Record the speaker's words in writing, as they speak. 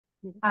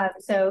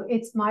So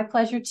it's my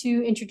pleasure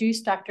to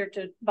introduce Dr.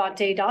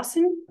 DeVant'e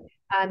Dawson.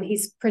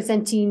 He's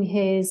presenting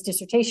his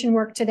dissertation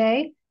work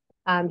today.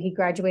 He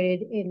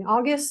graduated in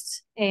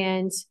August,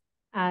 and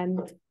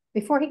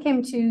before he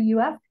came to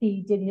UF,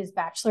 he did his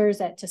bachelor's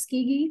at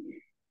Tuskegee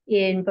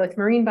in both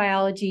marine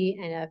biology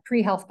and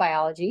pre-health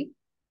biology.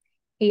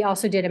 He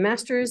also did a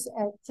master's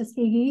at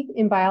Tuskegee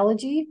in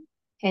biology,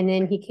 and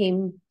then he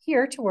came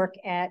here to work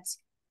at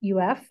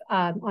UF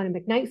on a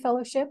McKnight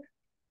Fellowship,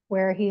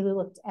 where he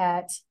looked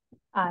at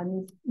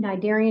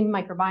Cnidarian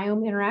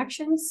microbiome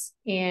interactions,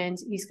 and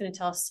he's going to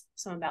tell us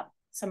about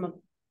some of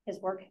his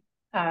work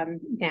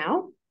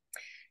now.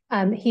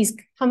 He's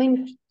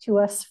coming to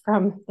us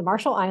from the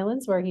Marshall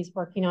Islands, where he's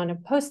working on a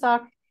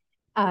postdoc.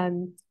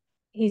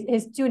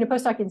 He's doing a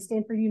postdoc in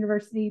Stanford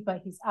University,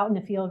 but he's out in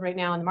the field right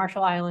now in the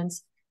Marshall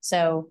Islands.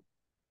 So,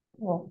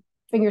 well,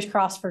 fingers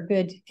crossed for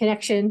good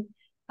connection.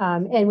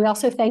 And we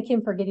also thank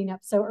him for getting up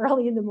so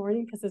early in the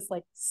morning, because it's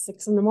like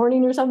 6 in the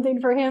morning or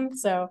something for him.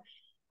 So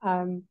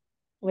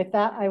with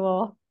that,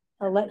 I'll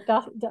let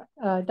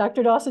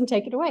Dr. Dawson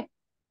take it away.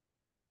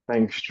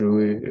 Thanks,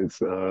 Julie.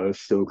 It's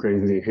still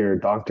crazy to hear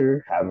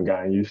doctor. Haven't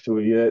gotten used to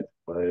it yet,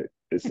 but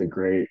it's a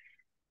great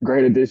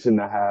addition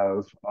to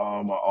have.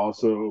 I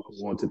also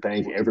want to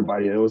thank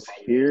everybody else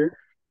here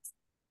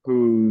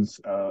who's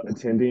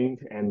attending,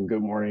 and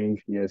good morning.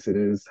 Yes, it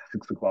is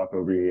 6 o'clock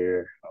over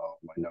here.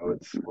 I know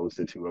it's close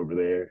to 2 over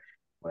there,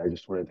 but I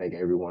just want to thank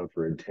everyone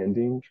for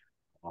attending.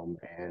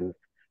 And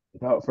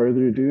without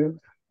further ado,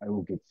 I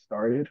will get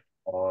started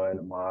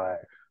on my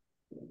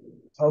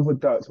public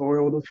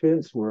doctoral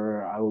defense,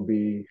 where I will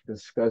be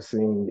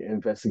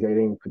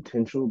investigating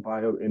potential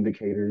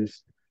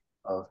bioindicators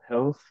of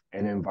health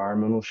and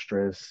environmental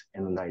stress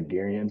in the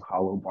Cnidarian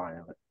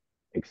holobiont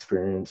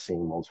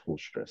experiencing multiple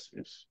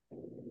stressors.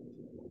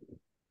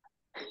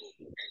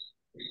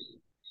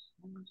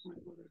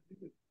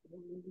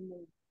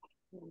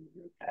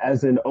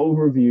 As an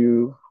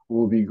overview,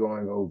 we'll be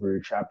going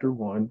over chapter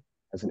 1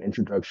 as an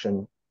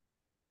introduction.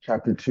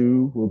 Chapter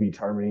 2 will be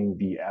determining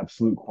the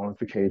absolute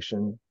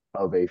quantification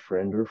of a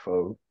friend or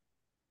foe.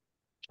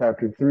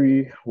 Chapter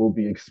 3 will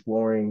be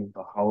exploring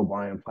the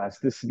holobiont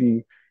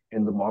plasticity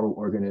in the model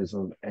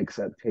organism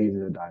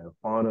Exaptasia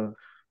diaphana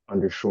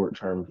under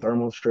short-term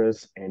thermal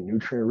stress and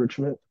nutrient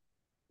enrichment.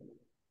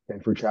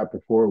 And for chapter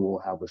 4, we'll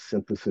have a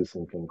synthesis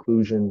and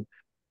conclusion.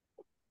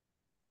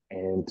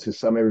 And to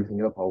sum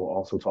everything up, I will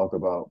also talk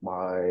about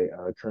my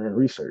current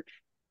research.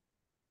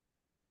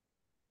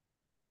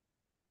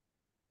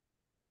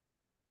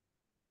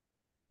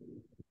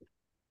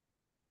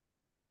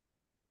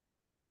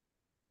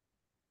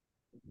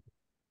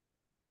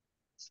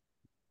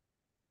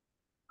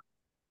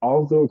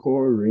 Although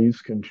coral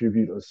reefs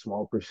contribute a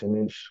small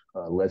percentage,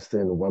 less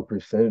than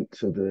 1%,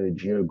 to the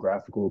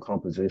geographical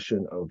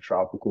composition of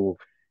tropical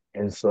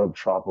and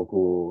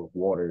subtropical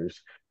waters,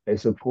 they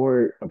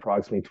support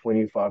approximately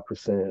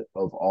 25%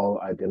 of all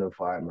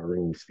identified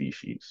marine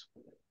species.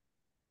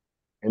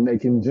 And they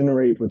can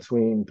generate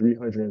between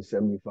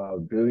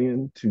 $375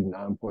 billion to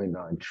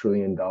 $9.9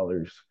 trillion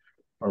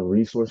from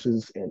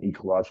resources and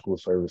ecological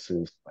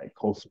services like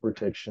coastal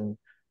protection,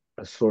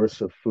 a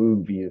source of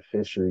food via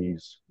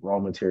fisheries, raw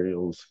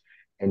materials,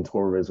 and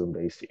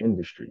tourism-based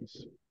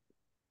industries.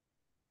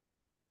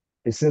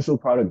 Essential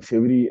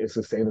productivity and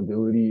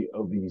sustainability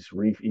of these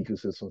reef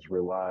ecosystems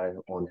rely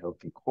on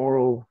healthy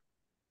coral,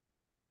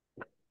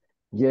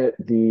 yet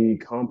the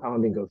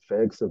compounding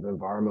effects of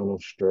environmental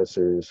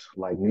stressors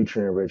like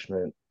nutrient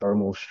enrichment,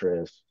 thermal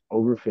stress,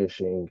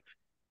 overfishing,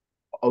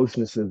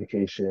 ocean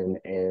acidification,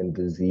 and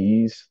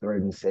disease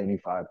threaten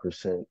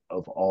 75%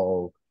 of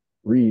all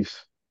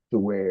reefs, to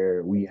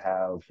where we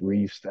have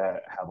reefs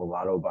that have a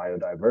lot of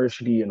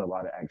biodiversity and a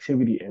lot of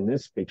activity in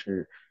this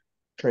picture,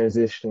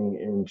 transitioning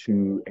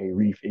into a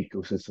reef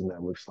ecosystem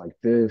that looks like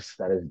this,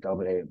 that is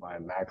dominated by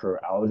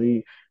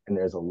macroalgae, and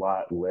there's a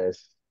lot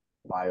less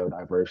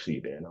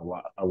biodiversity there and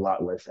a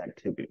lot less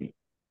activity.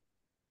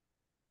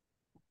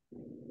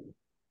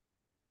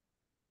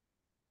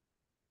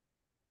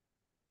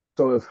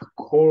 So if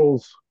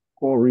coral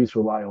reefs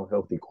rely on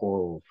healthy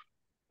corals,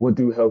 what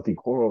do healthy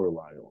coral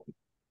rely on?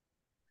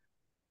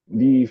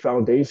 The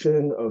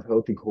foundation of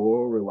healthy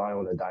coral rely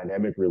on a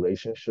dynamic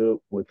relationship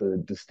with a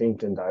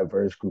distinct and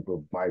diverse group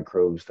of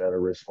microbes that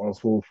are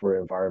responsible for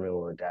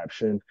environmental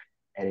adaptation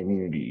and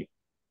immunity.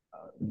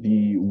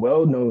 The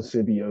well-known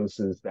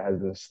symbiosis that has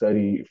been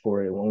studied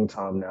for a long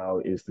time now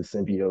is the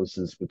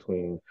symbiosis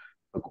between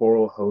the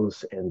coral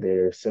host and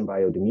their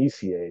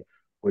symbiodiniaceae,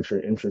 which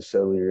are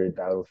intracellular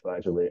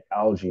dinoflagellate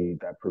algae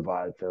that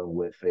provide them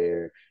with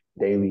their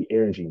daily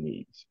energy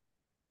needs.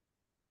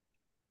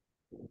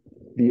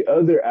 The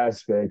other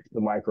aspect,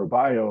 the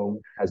microbiome,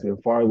 has been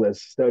far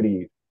less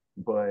studied,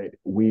 but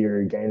we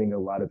are gaining a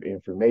lot of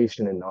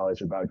information and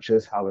knowledge about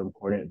just how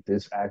important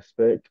this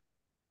aspect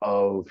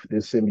of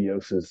this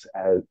symbiosis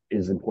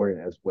is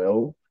important as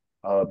well,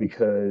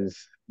 because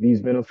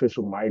these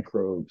beneficial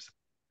microbes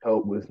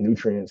help with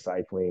nutrient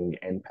cycling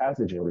and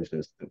pathogen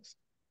resistance.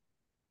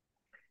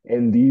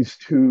 And these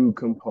two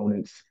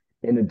components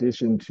in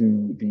addition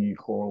to the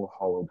coral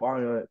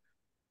holobiont,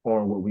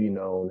 form what we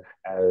know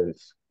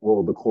as,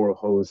 well, the coral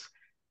host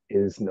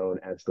is known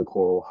as the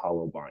coral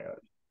holobiont.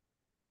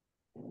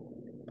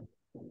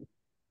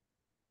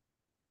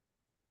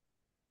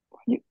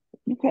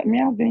 You cut me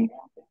out, then.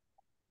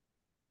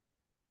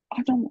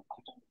 I don't.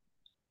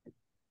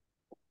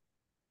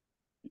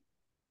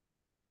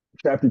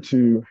 Chapter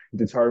 2,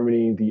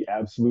 determining the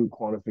absolute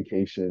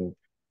quantification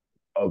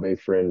of a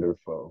friend or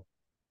foe.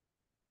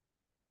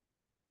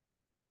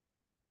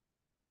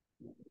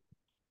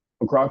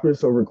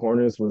 Acropis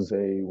ovicornis was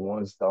a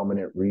once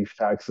dominant reef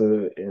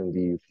taxa in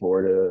the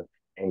Florida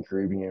and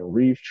Caribbean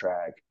reef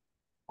tract,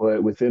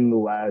 but within the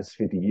last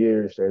 50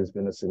 years, there's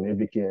been a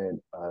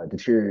significant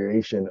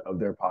deterioration of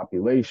their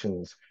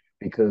populations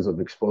because of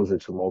exposure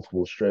to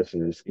multiple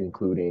stressors,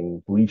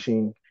 including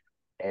bleaching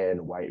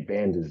and white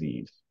band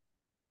disease.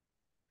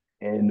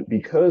 And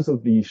because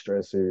of these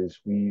stressors,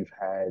 we've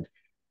had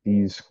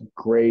these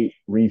great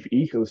reef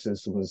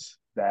ecosystems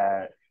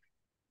that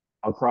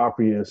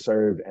Acropia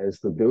served as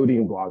the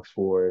building blocks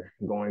for,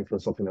 going from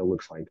something that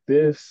looks like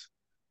this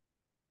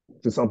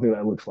to something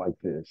that looks like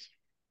this.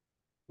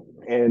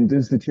 And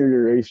this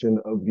deterioration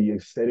of the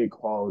aesthetic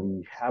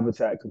quality,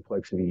 habitat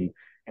complexity,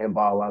 and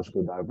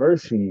biological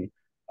diversity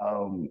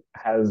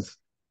has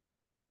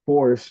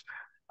forced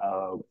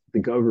the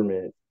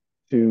government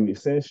to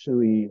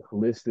essentially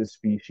list this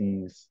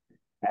species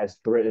as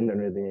threatened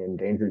under the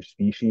Endangered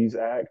Species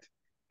Act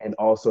and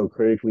also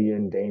critically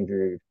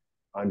endangered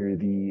under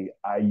the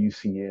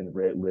IUCN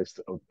Red List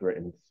of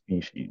Threatened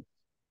Species.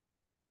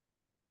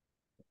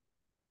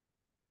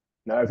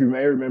 Now, if you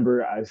may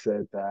remember, I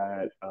said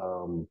that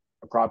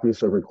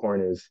Acropis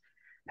ovicornis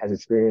has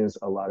experienced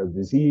a lot of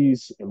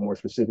disease, and more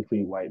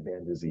specifically, white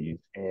band disease.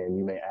 And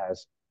you may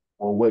ask,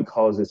 well, what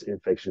causes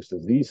infectious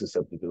disease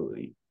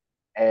susceptibility?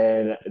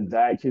 And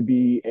that could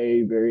be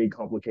a very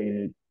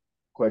complicated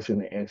question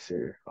to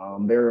answer.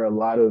 There are a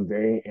lot of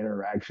varying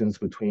interactions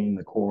between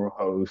the coral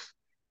host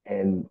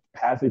and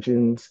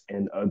pathogens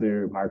and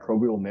other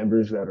microbial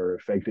members that are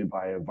affected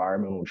by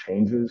environmental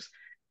changes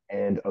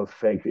and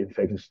affect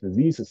infectious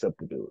disease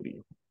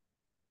susceptibility.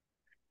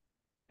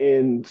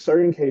 In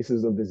certain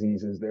cases of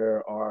diseases,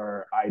 there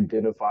are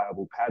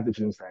identifiable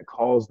pathogens that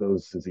cause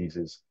those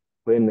diseases.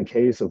 But in the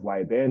case of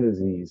white band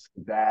disease,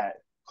 that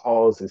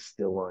cause is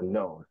still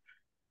unknown.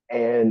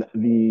 And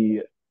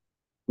the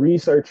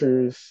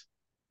researchers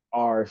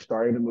are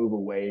starting to move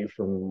away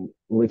from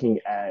looking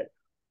at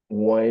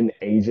one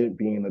agent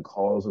being the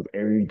cause of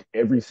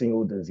every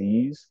single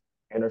disease,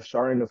 and are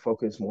starting to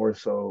focus more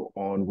so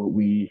on what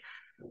we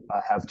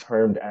have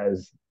termed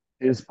as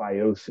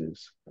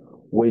dysbiosis,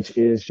 which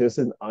is just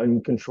an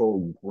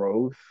uncontrolled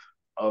growth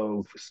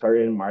of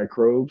certain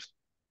microbes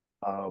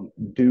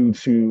due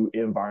to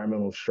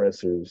environmental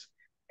stressors.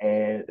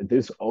 And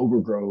this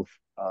overgrowth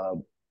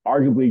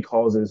arguably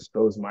causes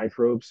those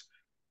microbes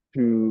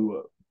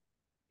to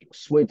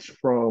switch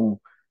from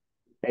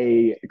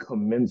a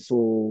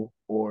commensal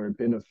or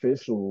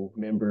beneficial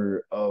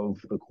member of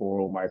the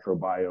coral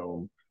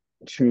microbiome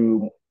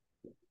to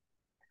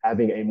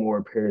having a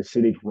more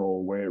parasitic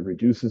role where it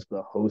reduces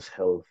the host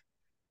health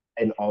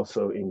and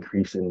also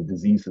increasing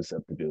disease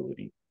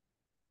susceptibility.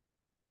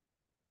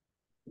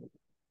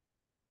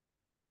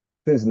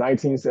 Since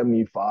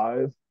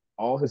 1975,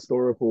 all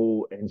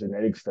historical and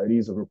genetic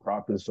studies of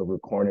Acropis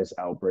ovicornis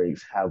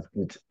outbreaks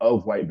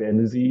of white band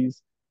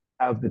disease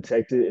have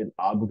detected an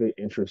obligate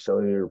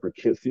intracellular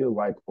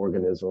rickettsia-like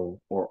organism,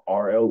 or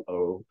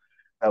RLO,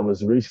 that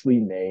was recently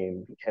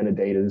named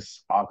Candidata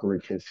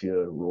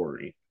Rickettsia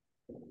roeri,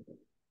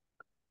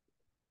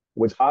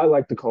 which I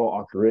like to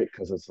call Akaric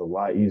because it's a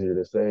lot easier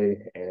to say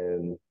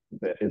and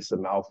it's a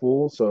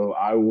mouthful. So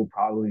I will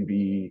probably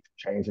be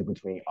changing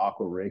between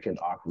Akaric and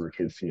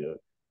Akaricia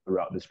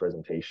throughout this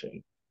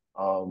presentation.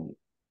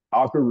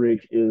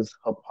 Akaric is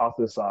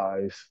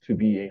hypothesized to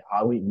be a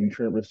highly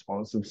nutrient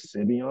responsive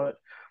symbiont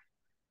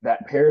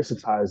that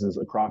parasitizes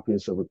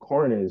Acropis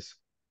ovicornis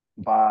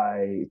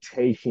by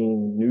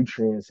taking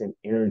nutrients and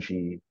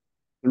energy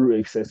through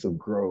excessive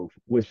growth,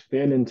 which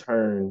then in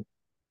turn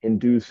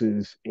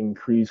induces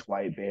increased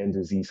white band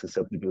disease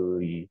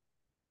susceptibility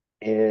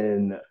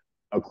in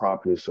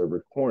Acropis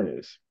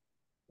ovicornis.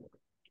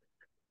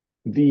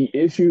 The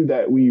issue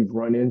that we've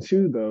run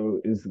into,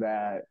 though, is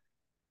that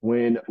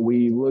when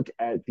we look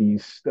at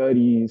these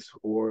studies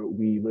or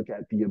we look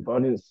at the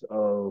abundance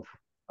of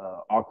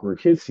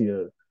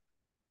Akaricia,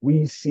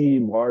 we see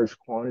large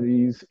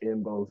quantities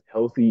in both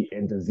healthy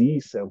and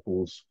disease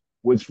samples,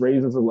 which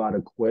raises a lot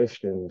of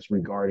questions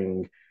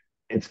regarding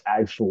its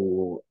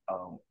actual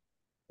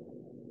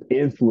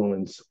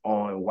influence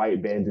on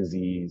white band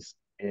disease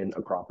in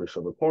Acropis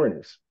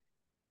ovicornis.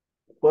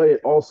 But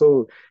it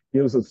also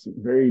gives us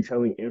very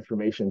telling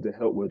information to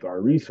help with our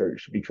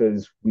research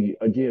because we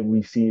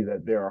see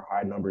that there are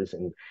high numbers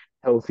in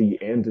healthy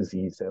and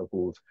disease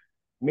samples,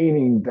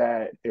 meaning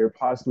that there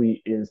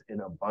possibly is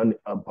an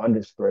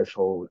abundance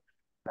threshold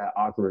that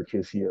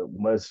Akaricia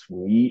must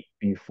meet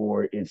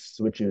before it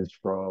switches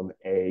from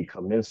a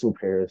commensal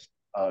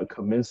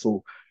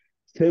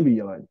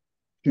symbiont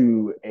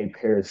to a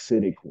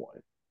parasitic one.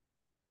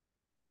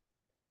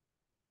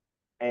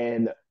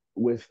 And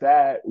with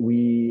that,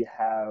 we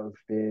have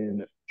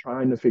been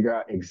trying to figure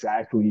out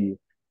exactly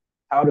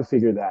how to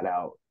figure that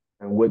out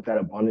and what that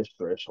abundance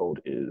threshold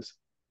is.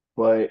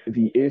 But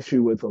the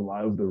issue with a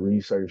lot of the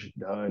research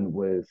done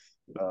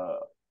uh,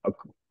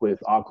 with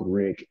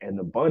aquaric and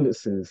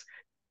abundances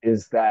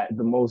is that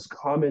the most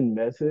common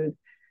method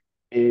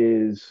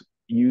is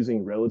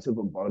using relative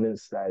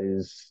abundance that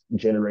is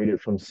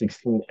generated from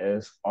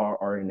 16S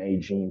rRNA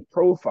gene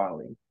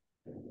profiling.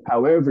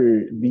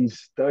 However, these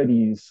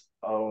studies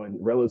on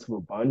relative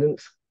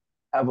abundance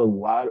have a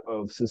lot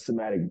of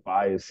systematic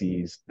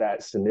biases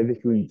that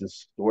significantly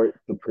distort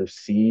the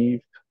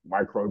perceived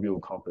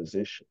microbial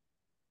composition.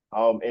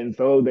 And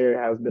though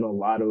there have been a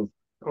lot of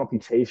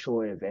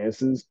computational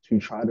advances to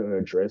try to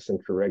address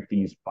and correct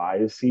these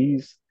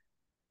biases,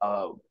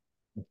 uh,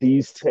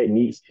 these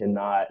techniques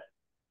cannot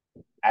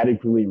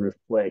adequately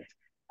reflect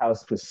how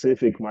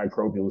specific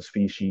microbial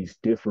species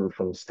differ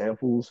from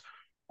samples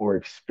or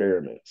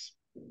experiments.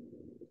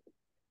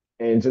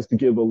 And just to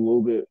give a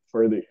little bit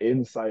further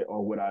insight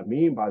on what I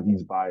mean by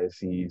these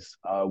biases,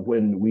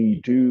 when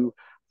we do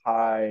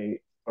high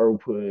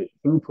throughput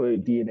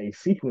DNA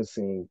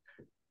sequencing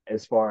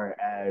as far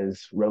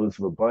as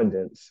relative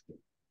abundance,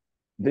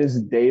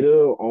 this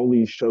data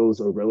only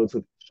shows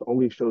relative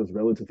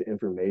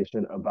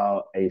information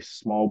about a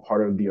small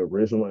part of the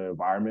original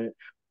environment,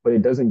 but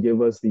it doesn't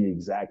give us the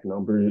exact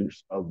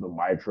numbers of the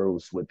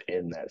microbes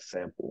within that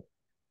sample.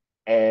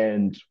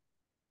 And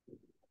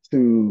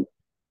to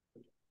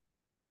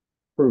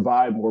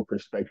provide more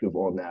perspective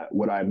on that,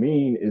 what I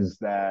mean is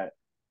that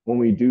when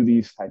we do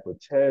these type of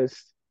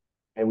tests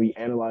and we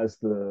analyze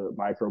the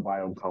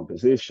microbiome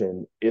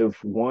composition,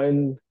 if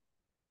one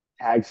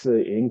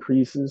taxa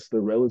increases, the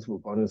relative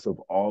abundance of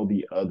all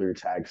the other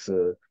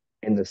taxa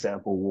in the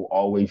sample will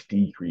always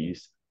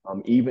decrease,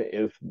 even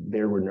if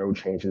there were no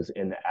changes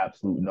in the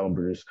absolute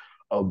numbers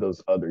of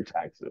those other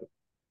taxa.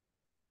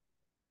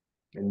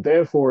 And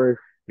therefore,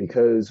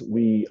 because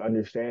we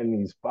understand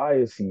these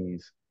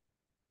biases,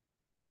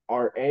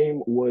 our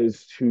aim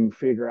was to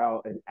figure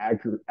out an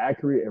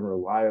accurate and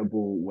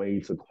reliable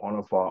way to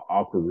quantify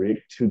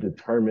aquaric to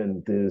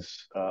determine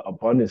this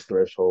abundance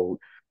threshold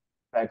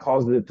that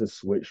causes it to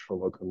switch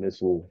from a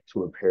commissal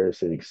to a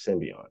parasitic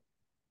symbiont.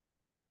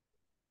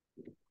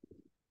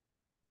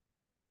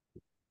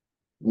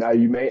 Now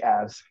you may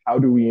ask, how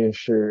do we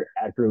ensure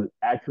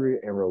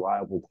accurate and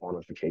reliable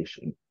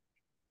quantification?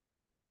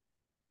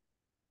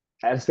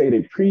 As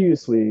stated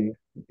previously,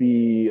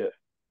 the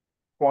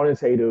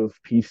quantitative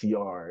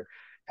PCR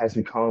has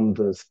become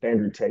the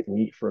standard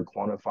technique for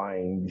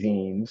quantifying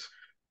genes,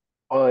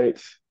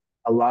 but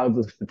a lot of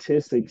the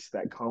statistics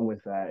that come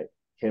with that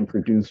can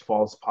produce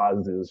false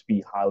positives,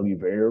 be highly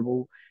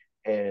variable,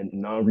 and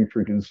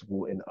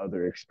non-reproducible in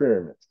other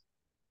experiments.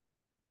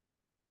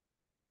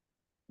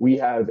 We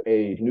have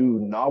a new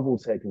novel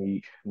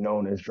technique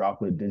known as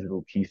droplet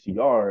digital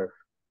PCR,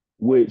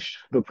 which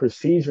the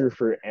procedure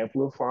for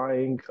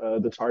amplifying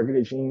the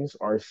targeted genes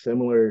are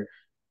similar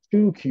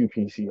to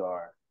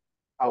qPCR.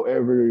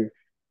 However,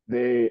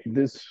 the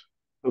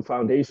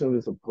foundation of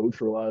this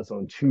approach relies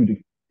on two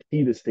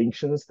key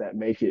distinctions that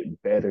make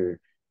it better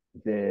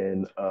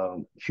than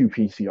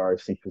qPCR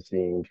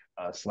sequencing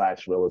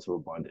slash relative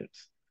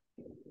abundance.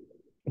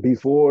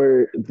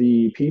 Before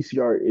the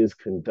PCR is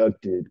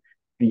conducted,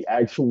 the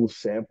actual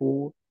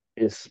sample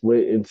is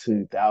split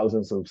into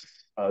thousands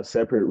of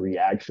separate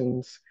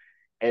reactions,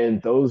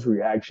 and those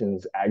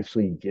reactions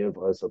actually give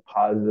us a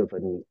positive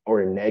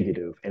or a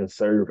negative and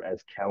serve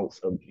as counts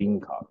of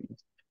gene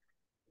copies.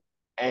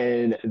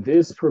 And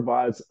this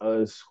provides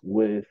us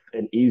with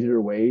an easier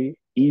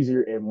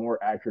and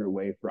more accurate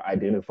way for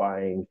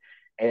identifying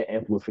and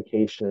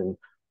amplification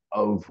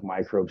of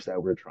microbes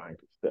that we're trying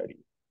to study.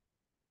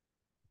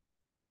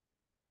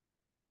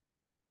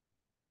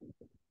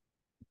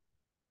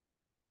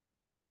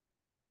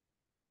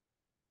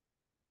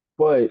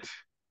 But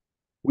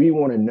we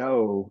want to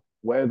know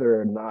whether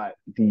or not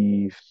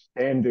the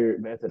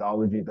standard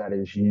methodology that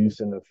is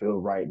used in the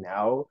field right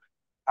now,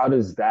 how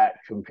does that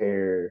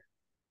compare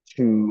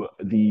to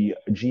the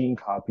gene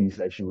copies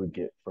that you would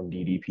get from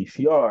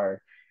ddPCR?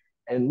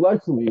 And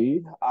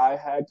luckily, I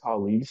had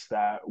colleagues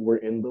that were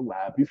in the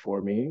lab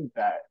before me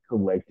that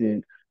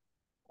collected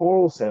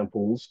coral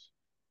samples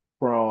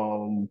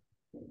from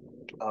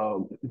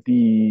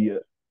the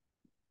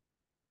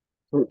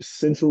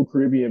Central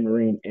Caribbean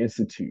Marine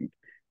Institute.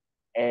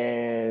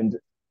 And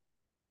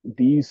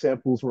these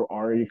samples were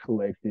already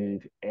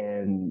collected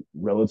and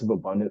relative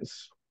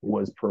abundance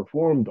was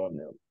performed on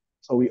them.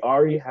 So we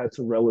already had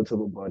some relative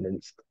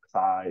abundance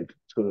side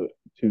to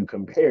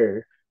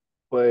compare,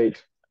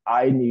 but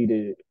I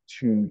needed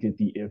to get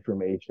the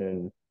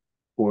information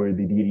for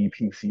the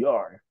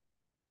ddPCR.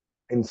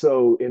 And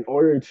so in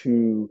order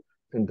to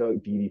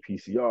conduct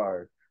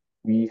ddPCR,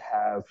 we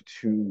have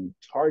to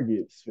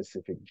target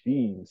specific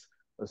genes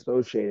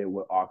associated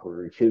with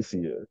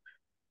Aquaricia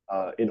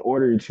in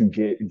order to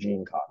get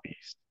gene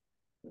copies.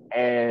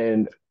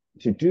 And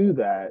to do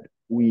that,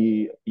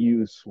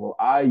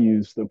 I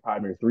use the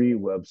Primer3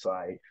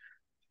 website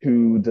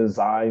to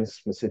design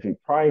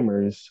specific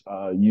primers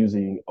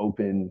using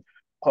open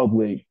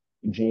public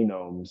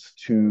genomes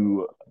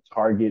to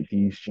target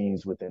these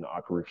genes within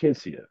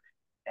Akkermansia.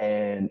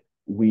 And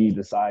we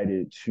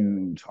decided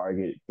to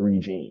target three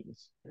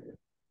genes.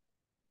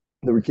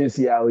 The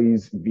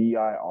Rickettsia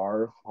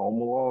VIR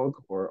homolog,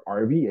 or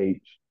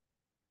RVH,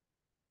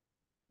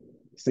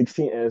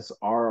 16S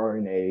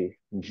rRNA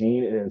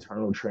gene and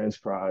internal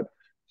transcript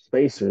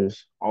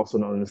spacers, also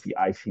known as the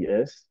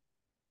ITS,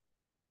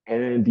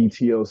 and the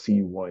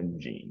TLC1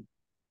 gene.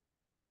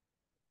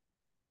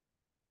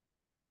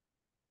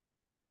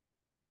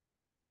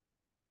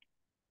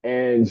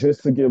 And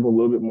just to give a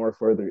little bit more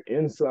further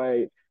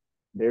insight,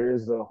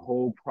 there's a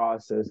whole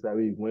process that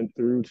we went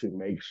through to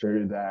make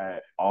sure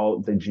that all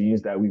the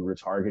genes that we were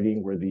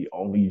targeting were the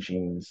only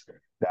genes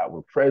that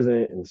were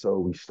present. And so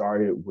we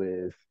started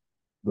with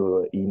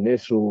the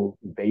initial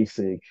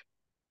basic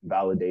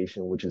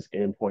validation, which is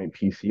endpoint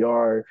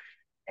PCR,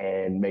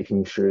 and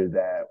making sure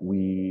that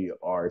we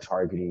are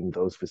targeting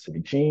those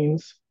specific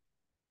genes.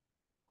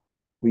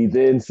 We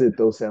then sent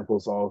those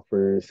samples off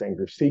for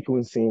Sanger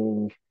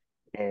sequencing,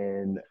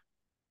 and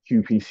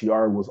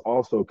qPCR was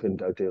also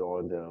conducted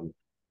on them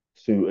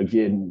to,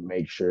 again,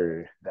 make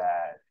sure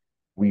that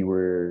we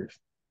were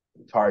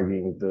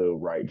targeting the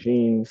right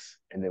genes.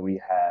 And then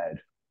we had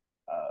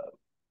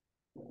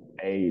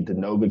a de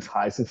novo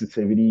high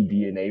sensitivity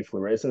DNA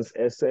fluorescence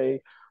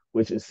assay,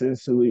 which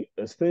essentially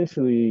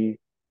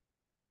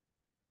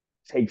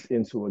takes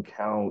into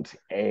account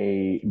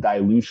a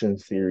dilution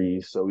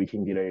series so we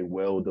can get a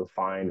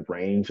well-defined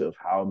range of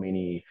how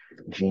many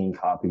gene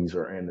copies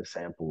are in the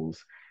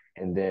samples.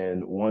 And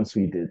then once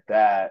we did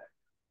that,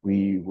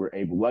 we were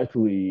able,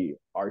 luckily,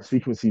 our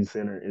sequencing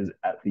center is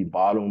at the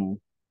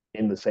bottom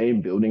in the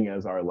same building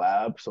as our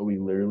lab. So we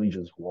literally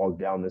just walked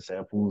down the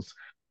samples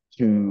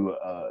to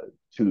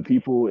the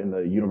people in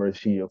the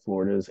University of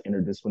Florida's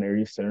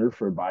Interdisciplinary Center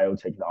for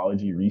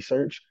Biotechnology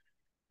Research,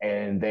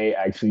 and they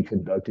actually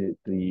conducted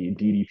the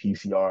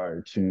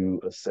ddPCR to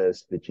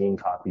assess the gene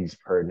copies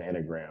per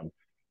nanogram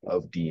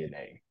of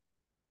DNA.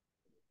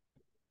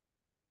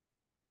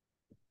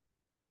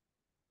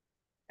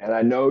 And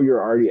I know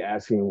you're already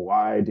asking,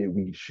 why did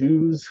we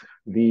choose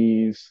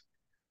these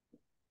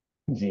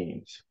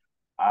genes?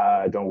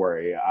 Don't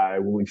worry, I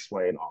will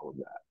explain all of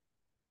that.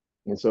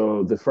 And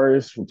so the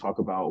first, we'll talk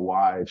about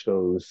why I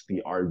chose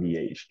the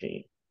RVH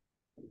gene.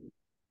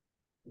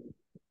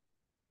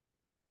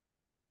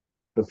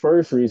 The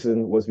first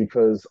reason was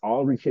because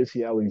all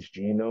Rickettsia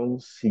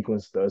genomes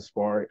sequenced thus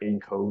far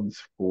encodes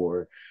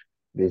for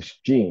this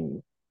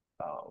gene,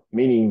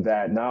 meaning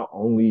that not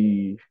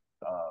only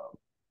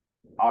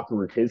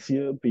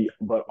Akkermansia,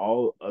 but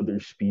all other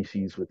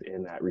species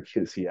within that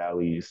Rickettsia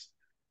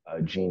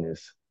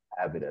genus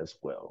have it as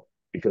well.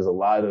 Because a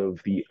lot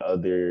of the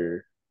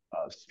other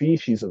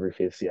species of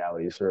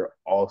Rickettsia are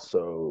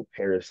also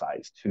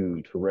parasites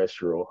to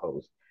terrestrial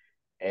hosts,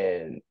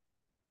 and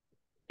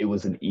it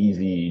was an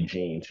easy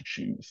gene to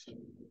choose.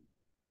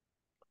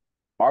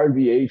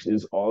 RVH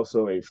is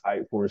also a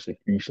type 4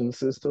 secretion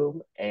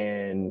system,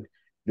 and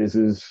this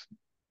is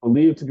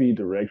believed to be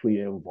directly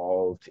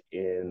involved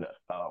in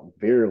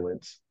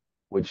virulence,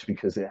 which,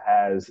 because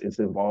it's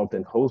involved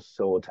in host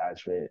cell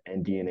attachment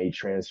and DNA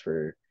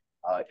transfer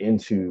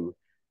into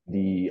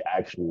the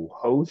actual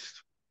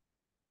host.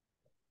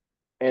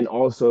 And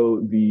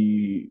also,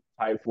 the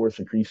type 4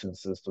 secretion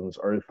systems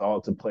are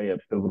thought to play a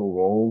pivotal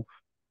role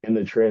in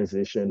the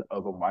transition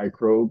of a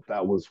microbe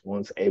that was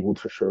once able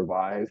to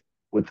survive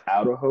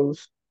without a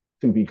host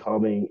to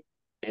becoming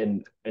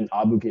an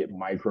obligate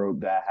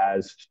microbe that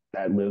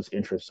lives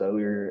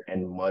intracellular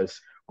and must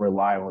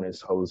rely on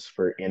its host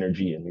for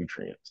energy and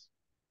nutrients.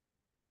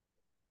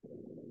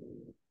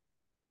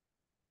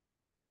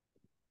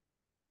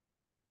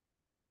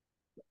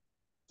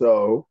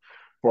 So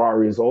for our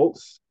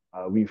results,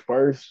 we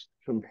first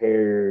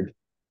compared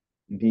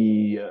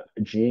the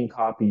gene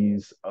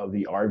copies of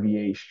the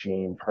RVH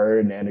gene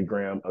per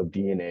nanogram of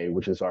DNA,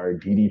 which is our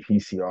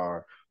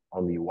ddPCR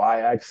on the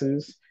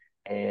y-axis,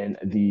 and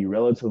the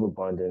relative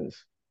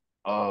abundance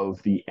of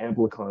the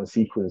amplicon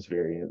sequence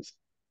variants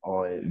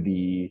on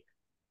the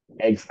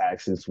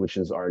x-axis, which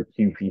is our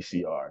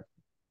qPCR.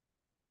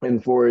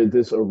 And for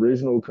this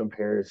original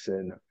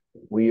comparison,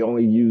 we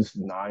only used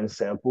 9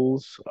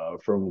 samples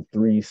from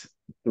three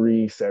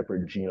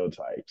separate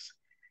genotypes.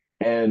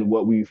 And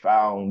what we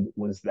found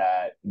was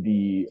that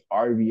the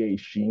RVH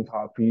gene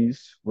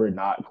copies were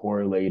not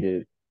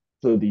correlated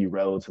to the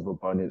relative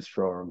abundance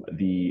from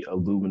the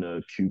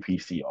Illumina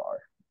qPCR.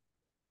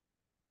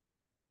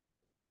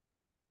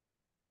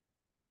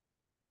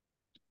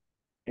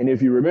 And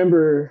if you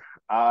remember,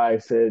 I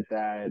said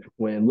that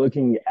when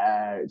looking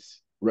at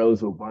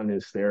relative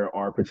abundance, there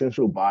are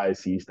potential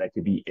biases that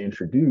could be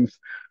introduced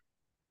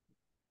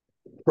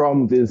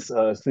from this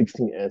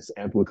 16S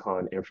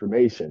amplicon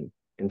information.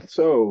 And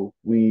so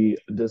we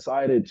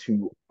decided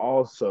to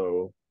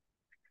also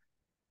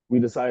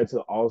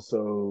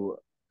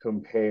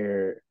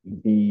compare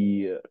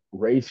the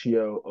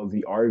ratio of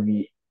the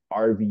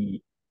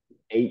RVH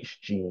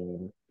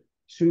gene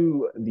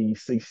to the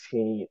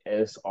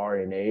 16S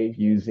RNA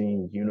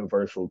using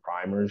universal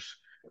primers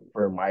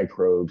for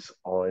microbes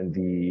on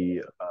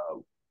the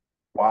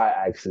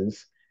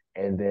y-axis,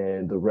 and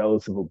then the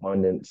relative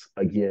abundance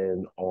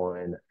again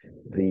on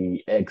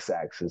the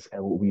x-axis.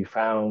 And what we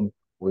found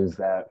was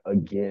that,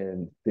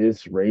 again,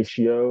 this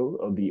ratio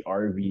of the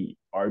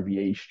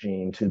RVH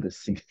gene to the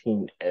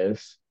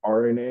 16S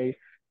RNA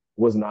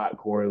was not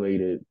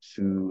correlated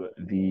to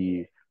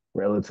the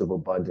relative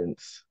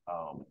abundance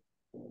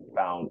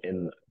found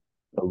in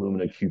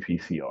Illumina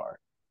qPCR.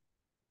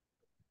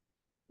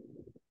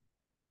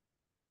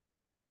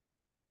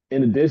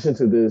 In addition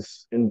to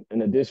this, in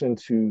addition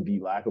to the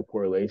lack of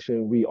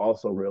correlation, we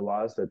also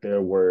realized that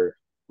there were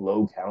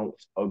low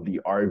counts of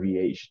the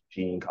RVH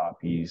gene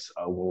copies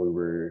when we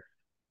were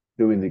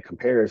doing the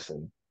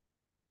comparison.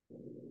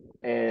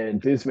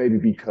 And this may be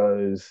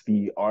because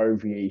the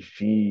RVH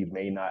gene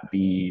may not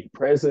be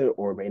present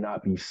or may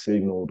not be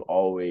signaled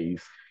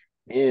always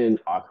in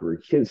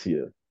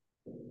Akkermansia.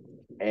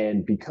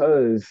 And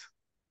because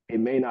it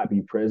may not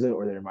be present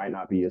or there might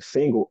not be a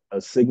signal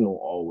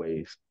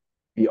always,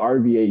 the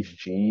RVH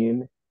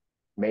gene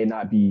may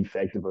not be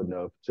effective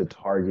enough to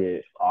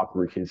target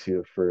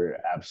Akkermansia for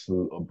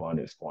absolute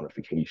abundance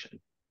quantification.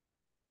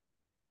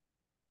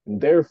 And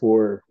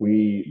therefore,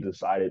 we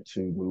decided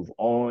to move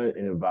on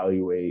and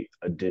evaluate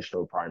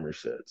additional primer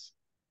sets.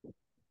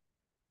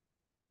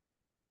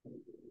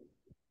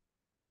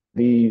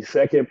 The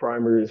second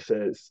primer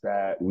sets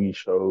that we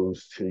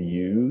chose to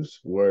use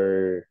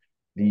were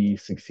the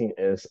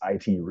 16S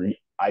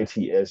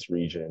ITS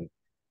region.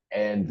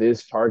 And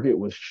this target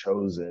was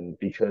chosen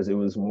because it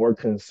was more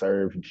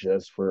conserved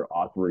just for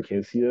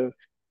Akkermansia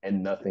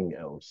and nothing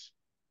else.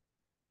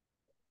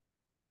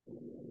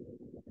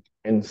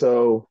 And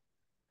so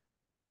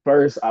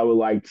first, I would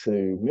like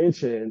to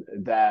mention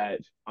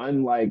that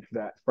unlike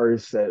that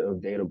first set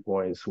of data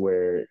points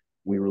where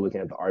we were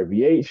looking at the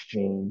RVH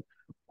gene,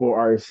 for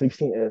our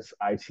 16S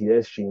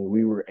ITS gene,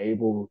 we were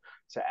able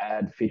to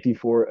add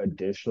 54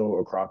 additional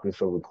Acropolis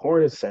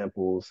ovicornis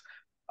samples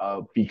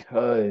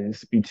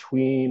because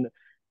between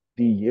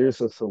the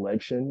years of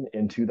selection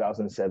in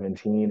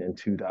 2017 and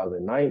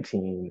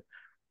 2019,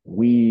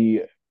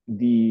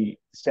 the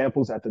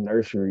samples at the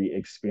nursery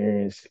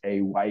experienced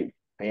a white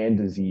fan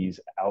disease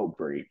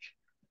outbreak.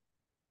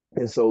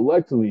 And so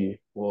luckily,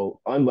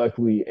 well,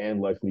 unluckily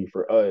and luckily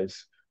for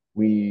us,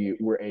 we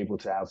were able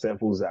to have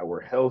samples that were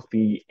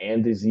healthy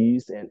and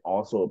diseased and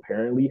also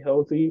apparently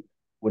healthy,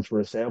 which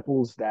were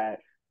samples that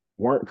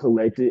weren't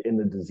collected in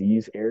the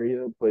disease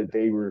area, but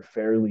they were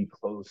fairly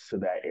close to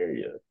that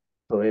area.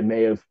 So it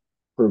may have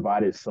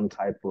provided some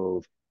type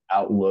of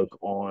outlook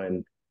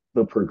on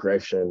the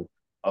progression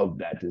of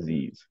that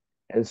disease.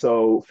 And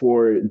so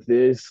for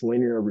this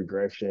linear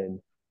regression,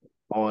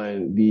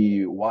 on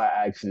the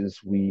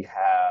y-axis, we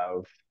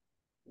have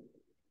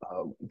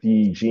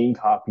the gene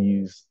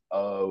copies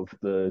of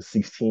the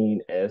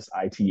 16S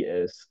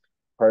ITS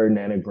per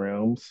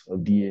nanograms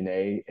of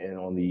DNA. And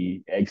on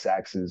the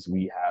x-axis,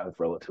 we have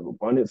relative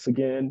abundance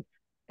again.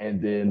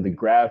 And then the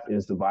graph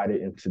is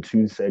divided into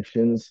two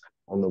sections.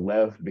 On the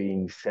left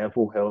being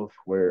sample health,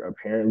 where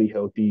apparently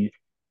healthy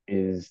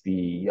is the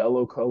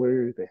yellow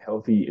color, the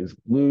healthy is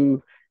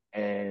blue,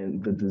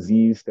 and the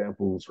disease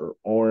samples are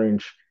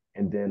orange.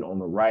 And then on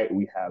the right,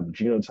 we have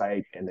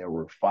genotype, and there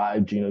were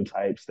 5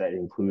 genotypes that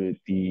included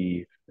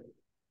the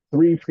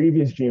 3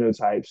 previous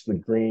genotypes, the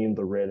green,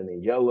 the red, and the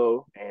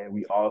yellow. And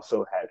we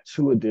also had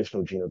 2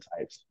 additional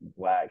genotypes,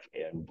 black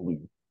and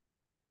blue.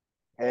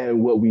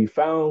 And what we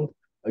found,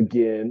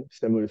 again,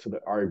 similar to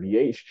the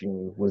RVH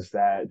gene, was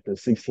that the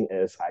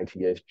 16S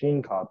ITS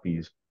gene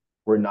copies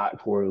were not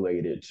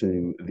correlated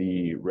to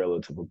the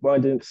relative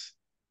abundance.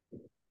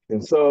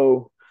 And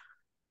so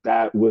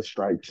that was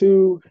strike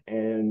 2,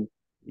 and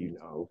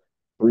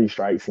 3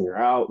 strikes and you're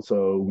out.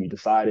 So we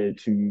decided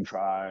to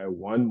try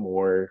one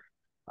more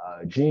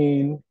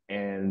gene,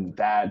 and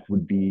that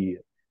would be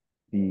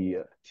the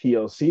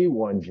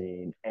TLC1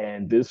 gene.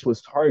 And this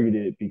was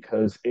targeted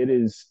because it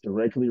is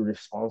directly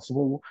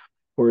responsible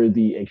for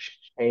the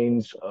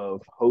exchange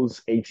of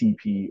host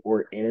ATP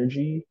or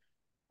energy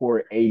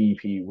for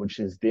ADP, which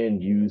is then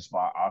used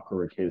by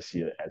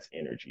Akkermansia as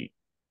energy.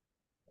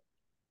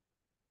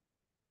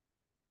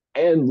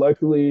 And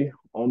luckily,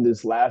 on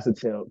this last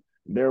attempt,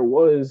 there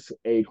was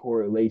a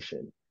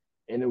correlation,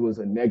 and it was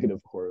a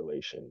negative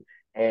correlation.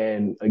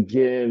 And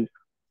again,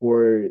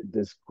 for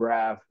this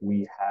graph,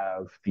 we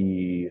have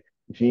the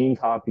gene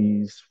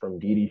copies from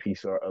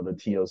ddPCR of the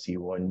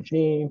TLC1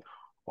 gene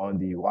on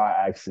the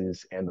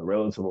y-axis and the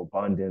relative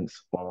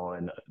abundance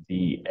on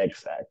the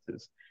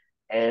x-axis.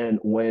 And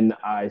when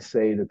I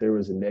say that there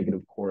was a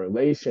negative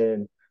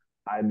correlation,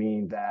 I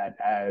mean that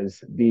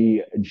as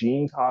the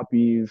gene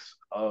copies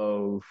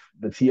of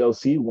the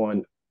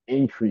TLC1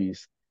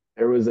 increased,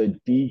 there was a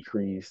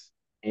decrease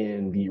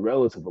in the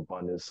relative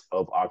abundance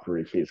of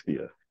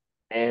Akkermansia.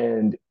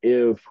 And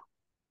if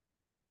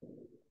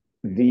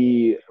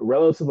the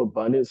relative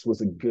abundance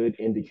was a good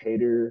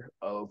indicator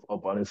of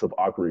abundance of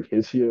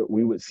Aquaricia.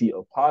 We would see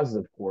a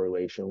positive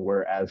correlation,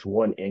 whereas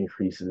one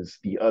increases,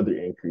 the other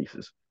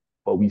increases.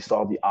 But we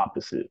saw the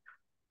opposite.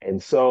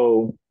 And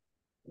so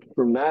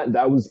from that,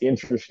 that was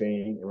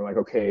interesting. And we're like,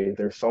 okay,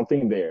 there's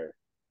something there.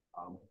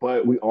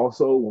 But we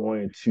also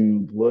wanted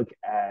to look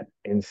at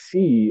and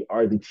see,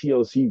 are the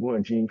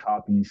TLC1 gene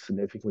copies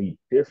significantly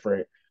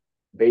different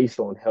based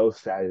on health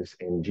status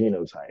and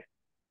genotype?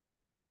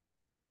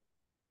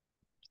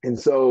 And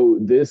so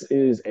this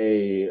is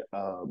a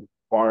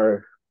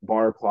bar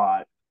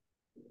plot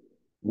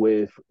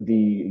with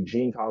the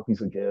gene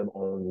copies again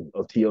on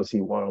of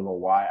TLC1 on the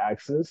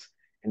y-axis,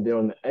 and then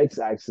on the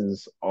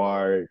x-axis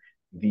are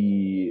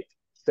the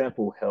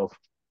sample health,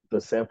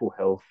 the sample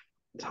health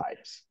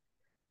types.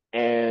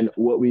 And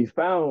what we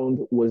found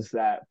was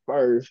that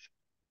first,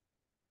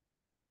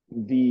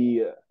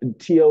 the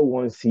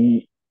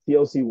TLC1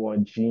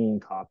 gene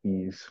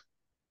copies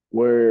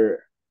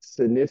were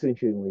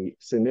significant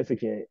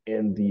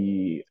in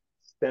the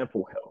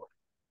sample health.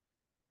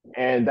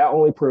 And that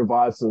only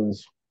provides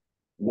us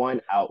one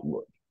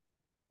outlook,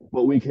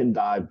 but we can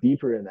dive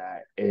deeper in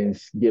that and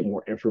get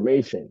more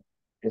information.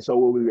 And so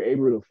what we were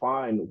able to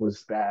find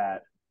was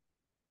that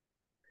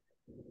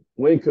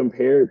when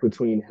compared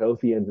between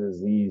healthy and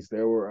disease,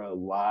 there were a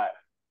lot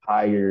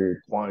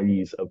higher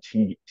quantities of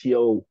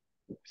TLC1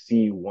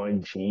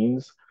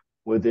 genes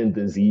within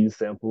disease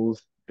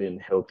samples than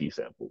healthy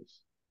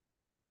samples.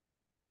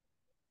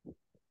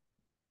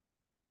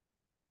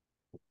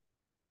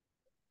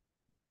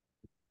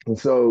 And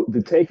so the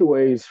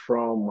takeaways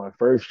from my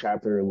first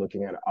chapter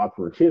looking at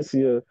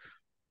Aquaricia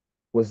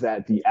was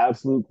that the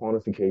absolute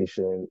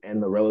quantification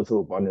and the relative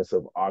abundance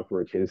of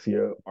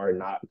Aquaricia are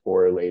not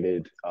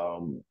correlated.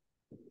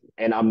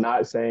 And I'm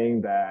not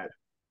saying that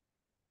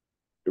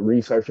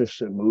researchers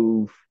should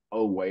move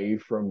away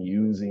from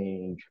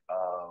using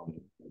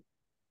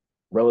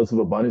relative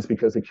abundance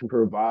because it can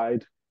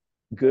provide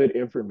good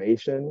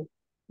information.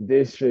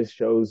 This just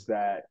shows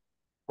that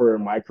for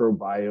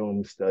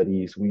microbiome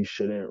studies, we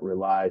shouldn't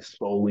rely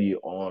solely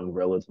on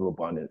relative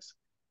abundance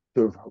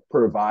to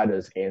provide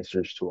us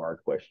answers to our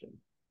question.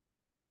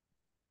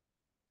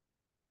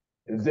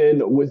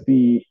 Then with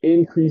the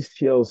increased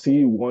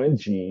TLC1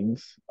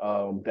 genes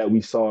that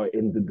we saw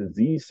in the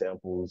disease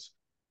samples,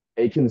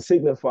 it can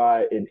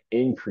signify an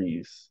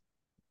increase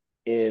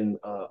in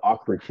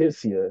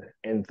Aquaricia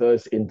and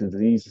thus in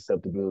disease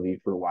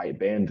susceptibility for white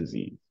band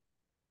disease.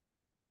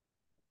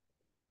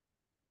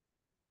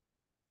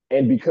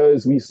 And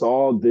because we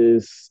saw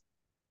this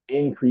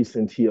increase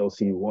in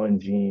TLC1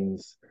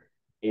 genes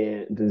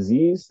in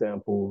disease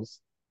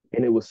samples,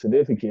 and it was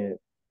significant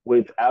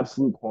with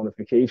absolute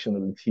quantification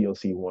of the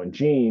TLC1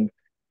 gene,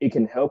 it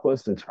can help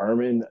us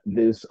determine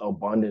this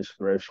abundance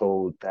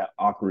threshold that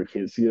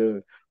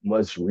Aquaricia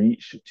must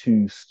reach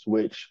to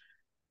switch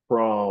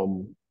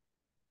from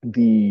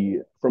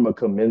a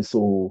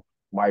commensal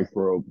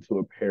microbe to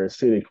a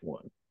parasitic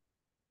one.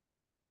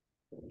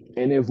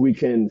 And if we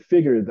can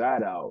figure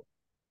that out,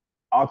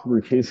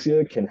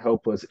 Aquaricia can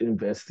help us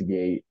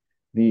investigate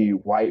the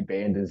white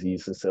band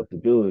disease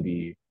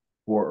susceptibility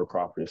for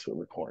Acropolis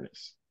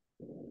cornis.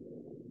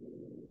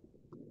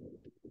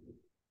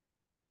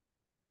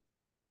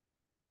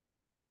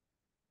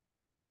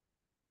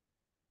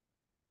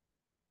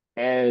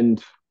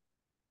 And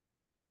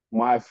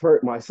my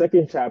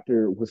second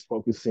chapter was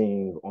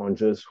focusing on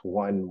just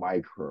one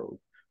microbe.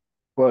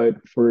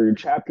 But for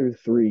chapter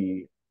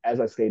 3,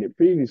 as I stated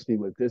previously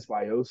with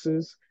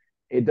dysbiosis,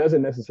 it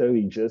doesn't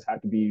necessarily just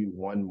have to be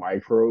one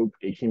microbe.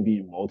 It can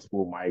be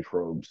multiple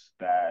microbes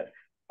that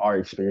are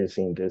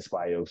experiencing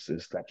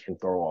dysbiosis that can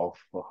throw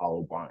off a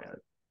holobiont.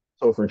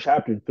 So for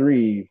chapter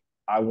 3,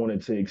 I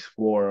wanted to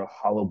explore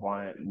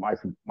holobiont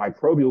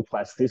microbial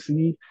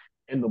plasticity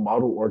in the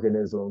model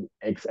organism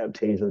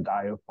Exaptasia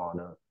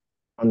diafauna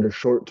under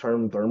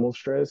short-term thermal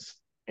stress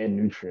and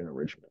nutrient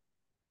enrichment.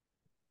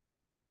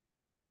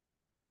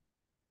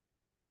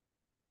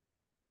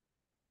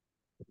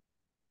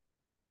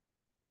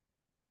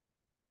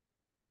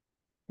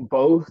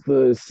 Both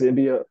the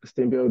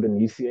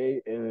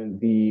Symbiodontinaceae and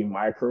the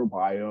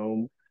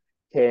microbiome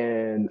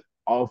can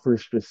offer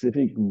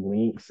specific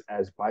links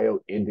as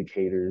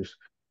bioindicators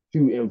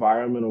to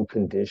environmental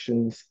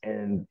conditions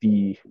and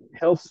the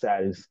health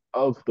status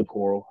of the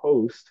coral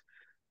host,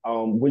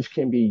 which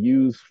can be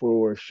used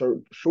for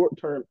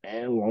short-term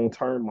and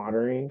long-term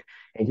monitoring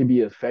and can be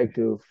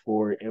effective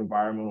for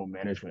environmental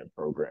management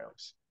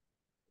programs.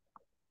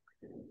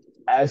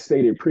 As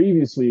stated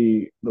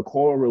previously, the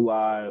coral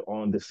rely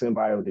on the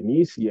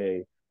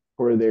Symbiodontinaceae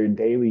for their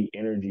daily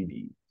energy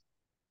needs.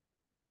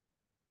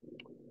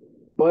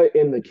 But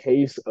in the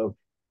case of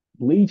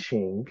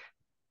bleaching,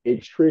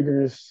 it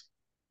triggers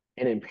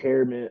an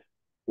impairment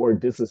or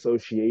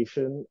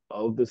disassociation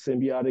of the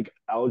symbiotic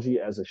algae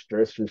as a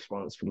stress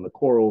response from the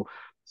coral.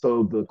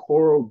 So the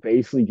coral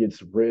basically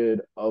gets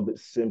rid of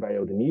its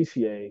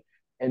Symbiodontinaceae,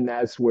 and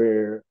that's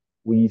where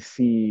we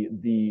see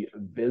the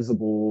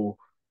visible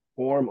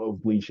form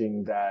of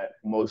bleaching that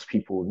most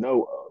people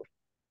know of.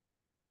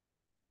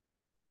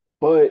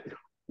 But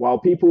while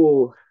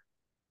people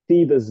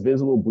see this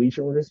visible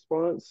bleaching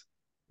response,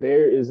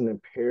 there is an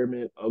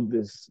impairment of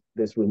this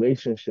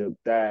relationship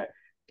that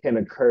can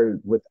occur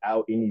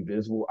without any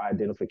visible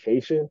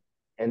identification,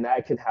 and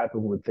that can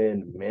happen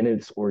within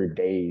minutes or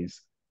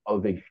days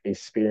of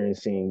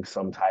experiencing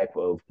some type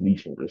of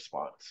bleaching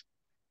response.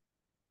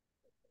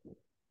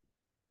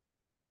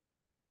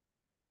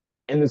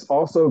 And this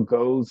also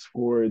goes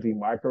for the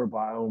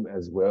microbiome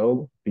as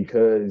well,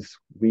 because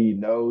we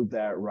know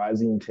that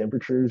rising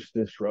temperatures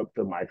disrupt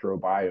the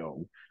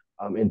microbiome,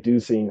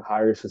 inducing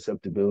higher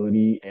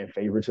susceptibility and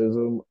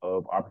favoritism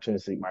of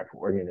opportunistic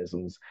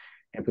microorganisms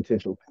and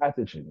potential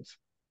pathogens.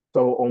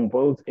 So, on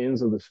both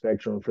ends of the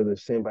spectrum for the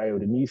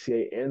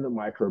Symbiotidaceae and the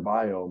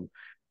microbiome,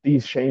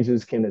 these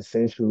changes can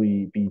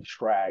essentially be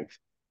tracked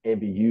and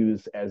be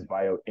used as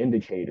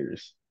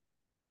bioindicators.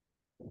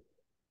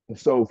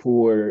 So,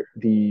 for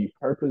the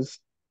purpose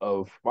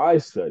of my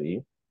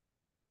study,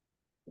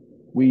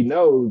 we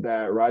know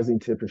that rising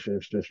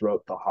temperatures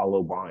disrupt the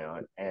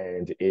holobiont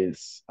and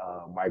its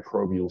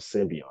microbial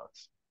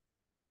symbionts.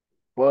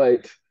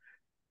 But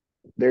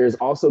there's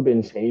also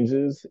been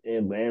changes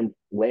in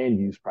land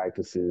use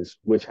practices,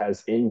 which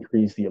has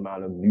increased the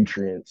amount of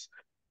nutrients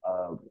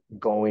uh,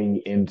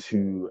 going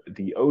into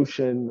the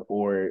ocean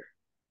or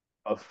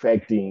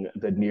affecting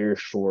the near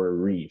shore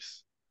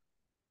reefs.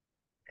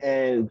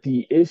 And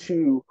the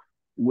issue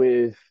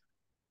with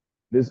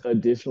this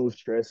additional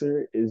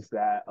stressor is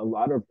that a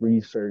lot of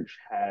research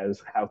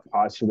have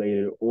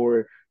postulated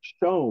or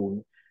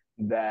shown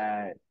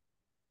that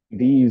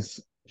these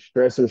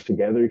stressors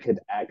together could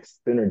act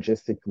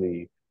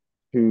synergistically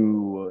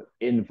to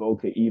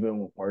invoke an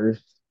even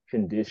worse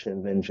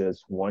condition than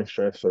just one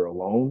stressor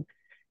alone.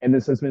 And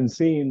this has been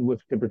seen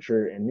with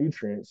temperature and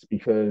nutrients,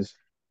 because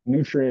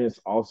nutrients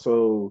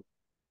also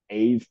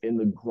aids in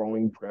the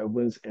growing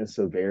prevalence and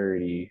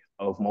severity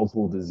of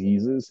multiple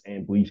diseases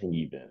and bleaching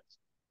events.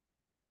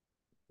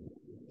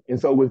 And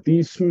so, with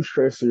these two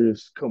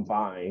stressors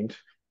combined,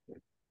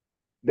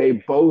 they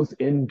both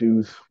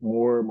induce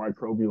more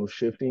microbial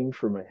shifting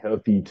from a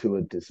healthy to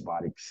a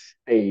dysbiotic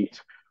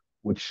state,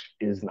 which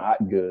is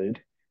not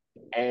good.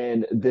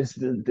 And this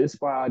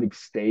dysbiotic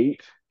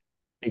state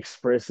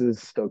expresses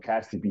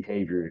stochastic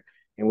behavior.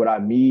 And what I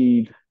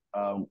mean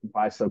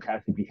by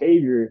stochastic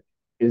behavior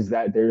is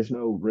that there's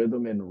no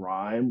rhythm and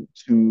rhyme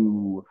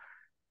to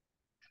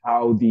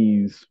how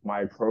these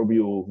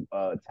microbial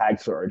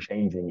taxa are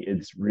changing.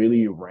 It's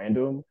really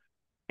random,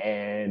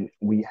 and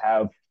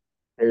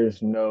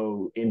there's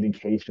no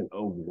indication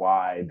of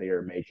why they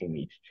are making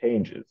these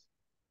changes.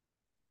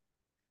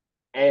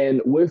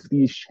 And with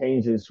these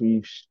changes,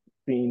 we've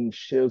seen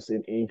shifts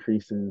and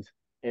increases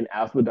in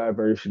alpha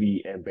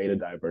diversity and beta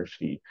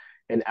diversity.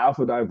 And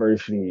alpha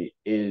diversity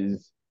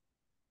is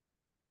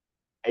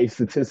a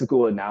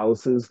statistical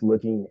analysis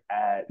looking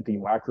at the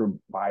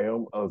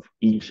microbiome of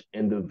each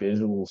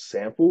individual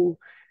sample.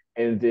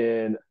 And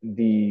then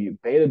the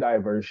beta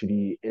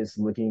diversity is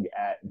looking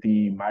at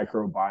the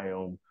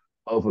microbiome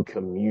of a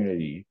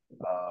community.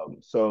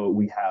 So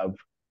we have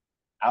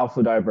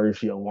alpha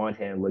diversity on one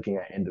hand looking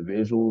at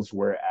individuals,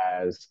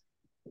 whereas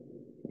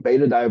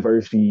beta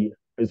diversity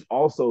is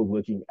also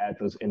looking at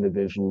those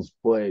individuals,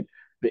 but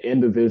the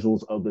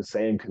individuals of the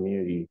same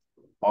community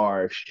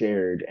are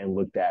shared and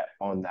looked at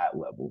on that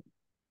level.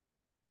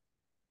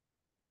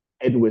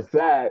 And with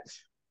that,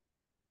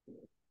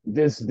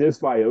 this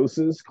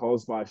dysbiosis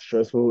caused by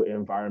stressful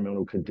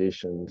environmental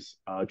conditions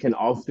can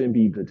often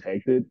be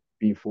detected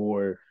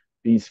before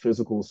these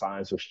physical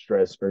signs of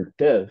stress or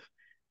death.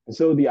 And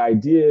so the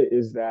idea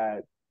is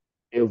that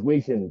if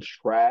we can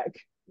track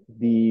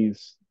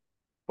these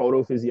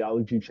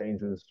photophysiology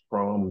changes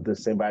from the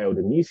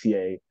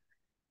Symbiotidaceae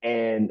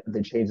and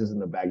the changes in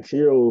the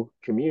bacterial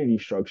community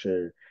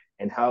structure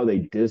and how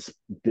they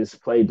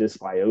display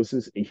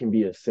dysbiosis, it can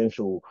be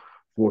essential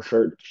for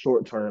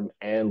short-term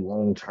and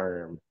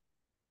long-term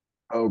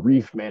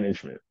reef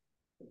management.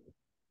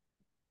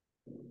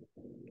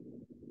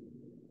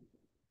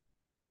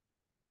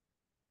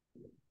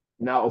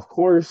 Now, of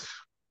course,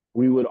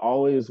 we would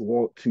always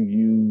want to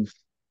use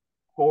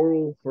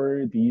coral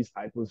for these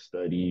type of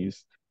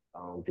studies,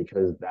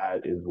 because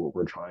that is what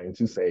we're trying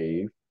to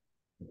save.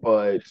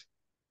 But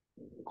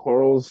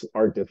corals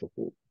are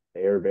difficult.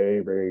 They are very,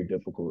 very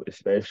difficult,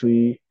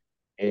 especially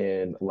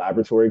in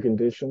laboratory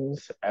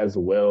conditions, as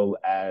well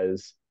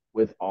as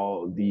with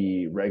all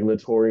the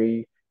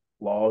regulatory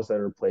laws that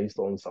are placed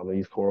on some of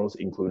these corals,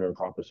 including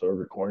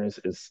Croptocerca cornis.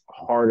 It's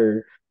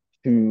harder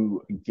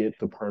to get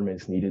the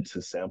permits needed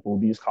to sample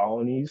these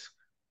colonies.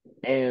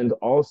 And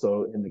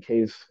also, in the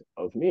case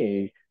of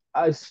me,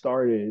 I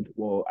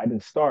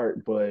didn't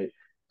start, but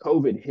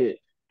COVID hit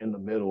in the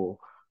middle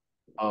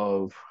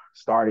of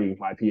starting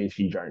my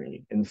PhD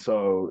journey. And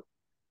so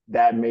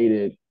that made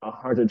it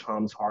 100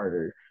 times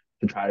harder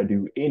to try to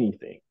do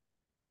anything.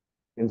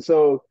 And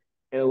so,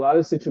 in a lot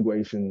of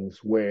situations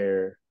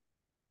where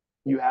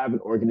you have an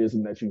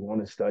organism that you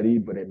want to study,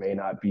 but it may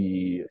not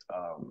be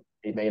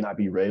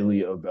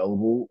readily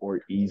available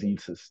or easy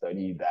to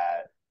study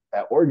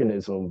that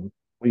organism,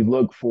 we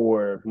look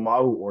for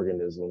model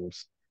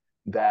organisms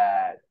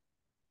that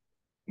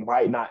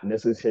might not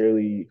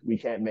necessarily, we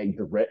can't make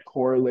direct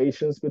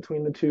correlations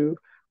between the two,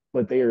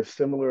 but they are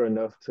similar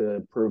enough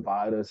to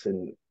provide us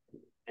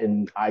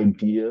an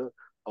idea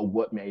of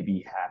what may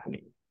be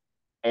happening.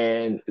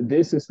 And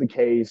this is the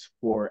case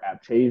for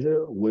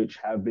Aptasia, which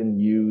have been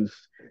used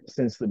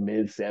since the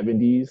mid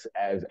 70s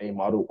as a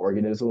model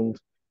organism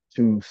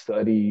to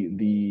study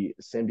the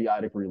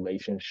symbiotic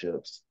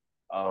relationships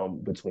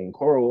between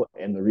coral.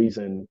 And the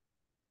reason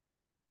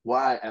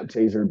why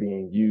Aptasia are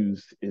being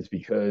used is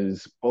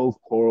because both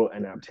coral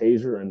and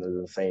Aptasia are in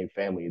the same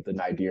family, the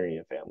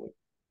Cnidarian family.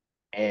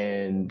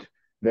 And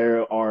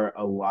there are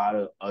a lot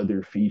of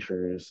other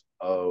features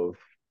of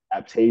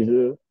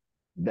Aptasia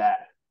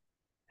that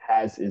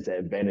has its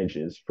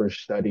advantages for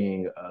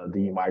studying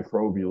the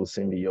microbial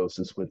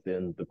symbiosis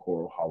within the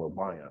coral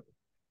holobiont.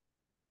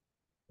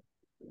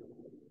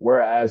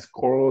 Whereas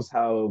corals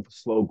have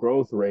slow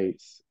growth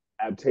rates,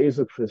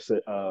 Aptasia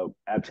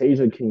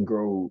can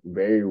grow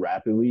very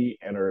rapidly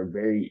and are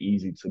very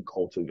easy to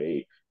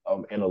cultivate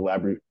in a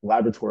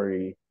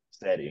laboratory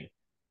setting.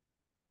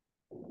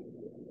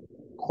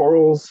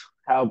 Corals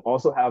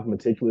also have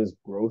meticulous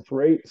growth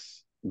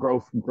rates,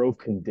 growth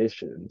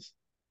conditions,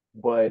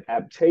 but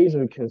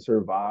Aptasia can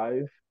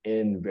survive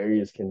in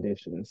various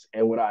conditions.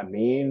 And what I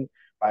mean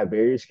by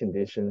various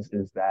conditions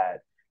is that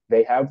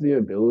they have the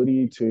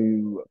ability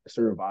to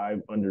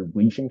survive under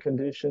bleaching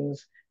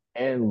conditions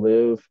and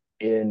live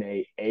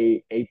in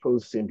a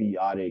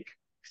aposymbiotic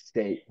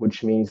state,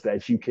 which means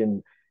that you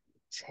can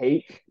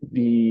take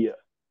the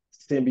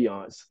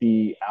symbionts,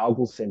 the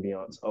algal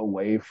symbionts,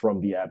 away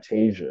from the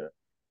Aptasia,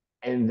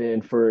 and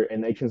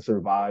they can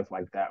survive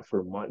like that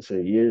for months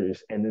or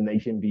years, and then they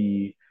can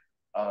be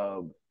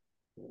uh,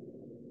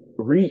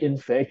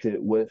 reinfected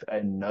with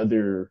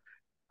another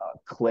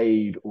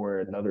clade or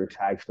another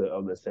taxa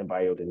of the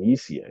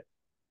Symbiotinesia.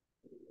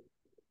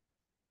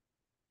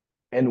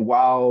 And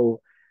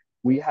while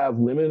we have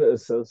limited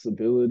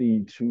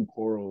accessibility to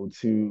coral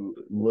to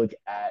look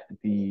at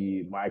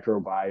the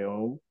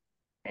microbiome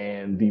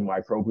and the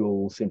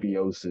microbial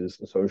symbiosis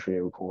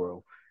associated with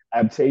coral,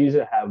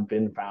 Aptasia have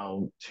been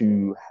found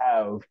to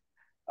have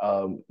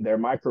their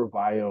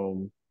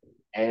microbiome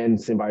and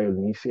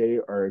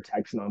Symbiotinesia are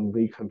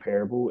taxonomically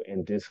comparable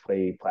and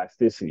display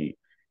plasticity.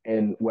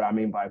 And what I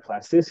mean by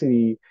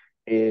plasticity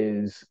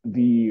is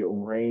the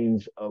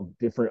range of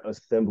different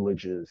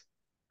assemblages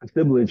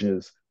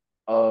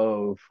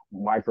of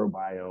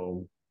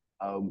microbiome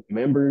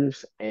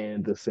members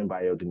and the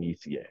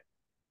Symbiotinesia.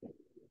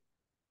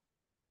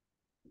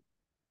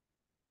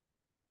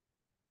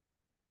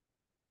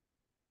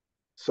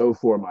 So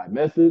for my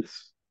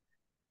methods,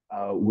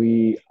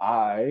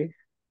 I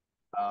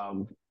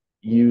um,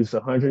 used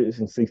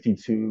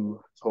 162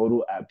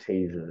 total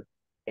Aptasia,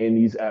 and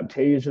these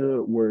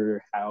Aptasia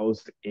were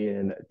housed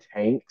in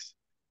tanks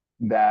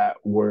that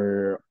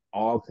were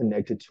all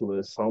connected to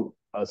a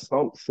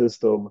sump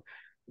system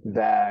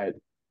that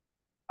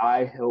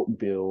I helped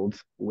build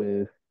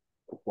with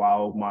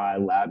while my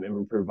lab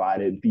member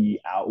provided the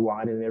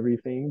outline and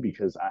everything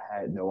because I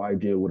had no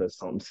idea what a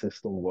sump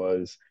system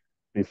was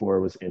before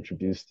it was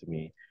introduced to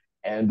me.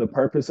 And the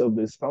purpose of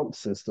this sump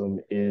system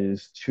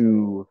is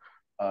to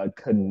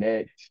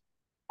connect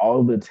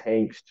all the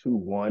tanks to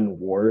one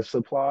water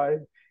supply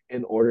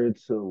in order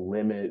to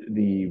limit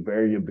the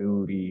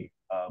variability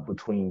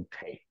between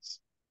tanks.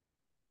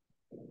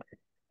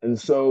 And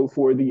so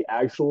for the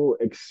actual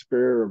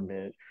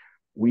experiment,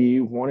 we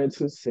wanted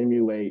to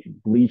simulate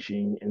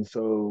bleaching. And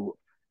so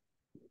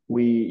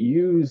we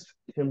used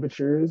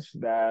temperatures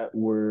that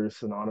were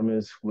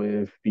synonymous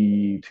with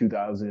the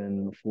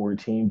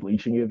 2014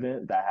 bleaching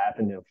event that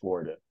happened in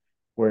Florida,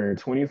 where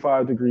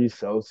 25 degrees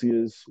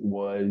Celsius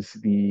was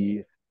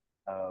the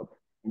uh,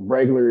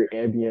 regular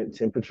ambient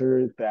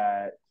temperature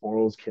that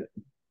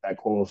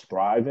corals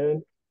thrive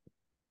in.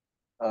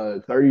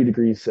 30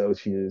 degrees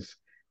Celsius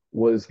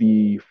was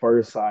the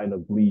first sign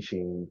of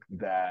bleaching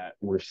that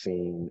we're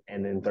seeing.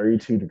 And then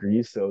 32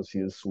 degrees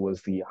Celsius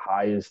was the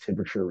highest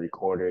temperature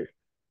recorded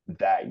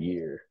that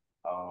year.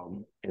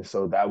 And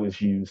so that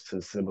was used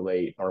to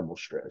simulate thermal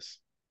stress.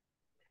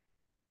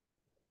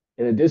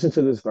 In addition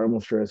to this thermal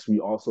stress, we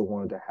also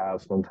wanted to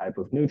have some type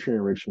of nutrient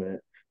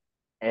enrichment.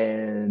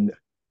 And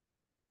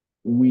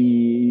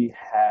we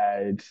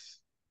had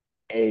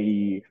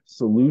a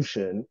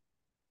solution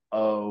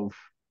of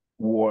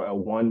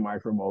 1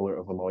 micromolar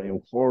of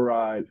ammonium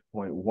chloride,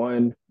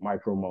 0.1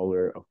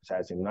 micromolar of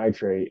potassium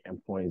nitrate,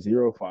 and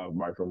 0.05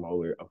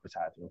 micromolar of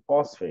potassium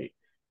phosphate.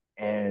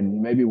 And you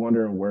may be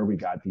wondering where we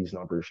got these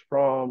numbers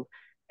from.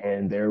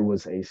 And there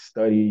was a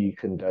study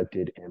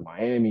conducted in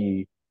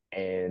Miami,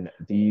 and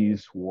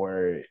these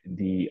were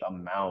the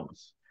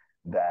amounts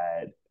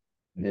that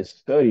this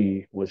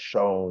study was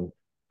shown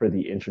for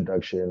the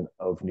introduction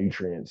of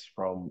nutrients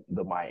from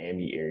the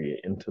Miami area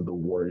into the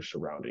water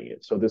surrounding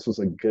it. So this was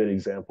a good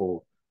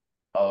example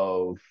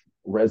of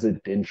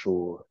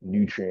residential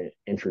nutrient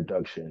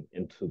introduction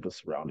into the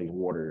surrounding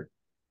water.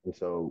 And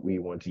so we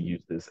want to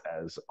use this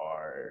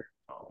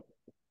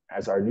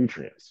as our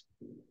nutrients.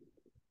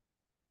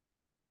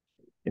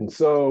 And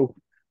so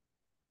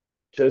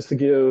just to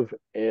give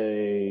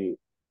a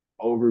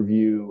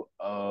overview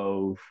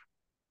of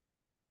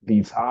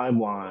the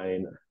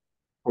timeline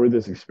for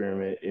this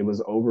experiment, it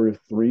was over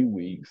 3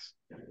 weeks.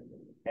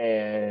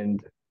 And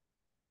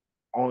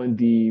on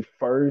the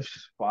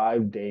first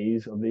 5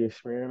 days of the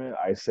experiment,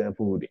 I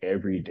sampled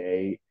every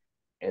day.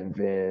 And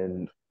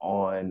then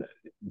on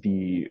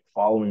the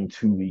following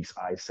 2 weeks,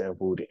 I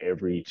sampled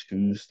every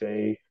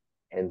Tuesday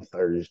and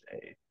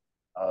Thursday.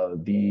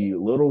 The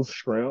little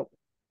shrimp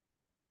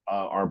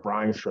are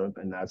brine shrimp,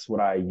 and that's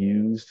what I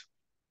used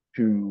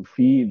to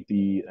feed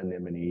the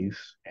anemones.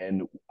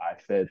 And I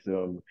fed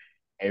them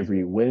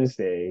every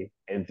Wednesday.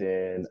 And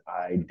then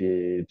I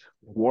did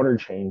water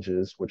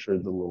changes, which are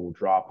the little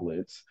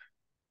droplets,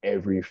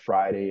 every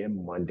Friday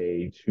and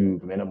Monday to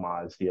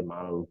minimize the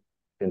amount of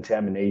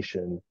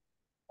contamination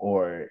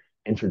or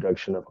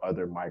introduction of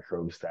other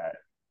microbes that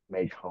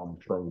may come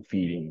from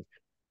feeding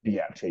the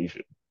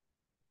aptasia.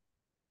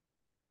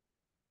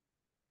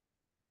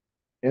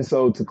 And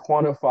so to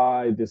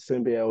quantify the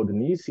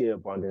Symbiodiniaceae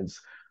abundance,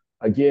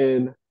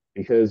 again,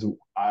 because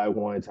I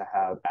wanted to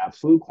have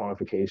absolute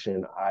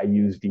quantification, I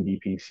used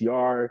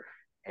ddPCR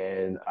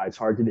and I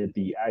targeted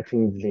the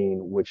actin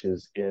gene, which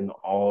is in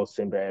all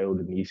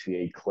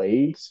Symbiodiniaceae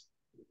clades.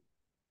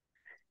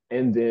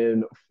 And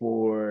then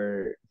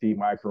for the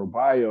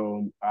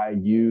microbiome, I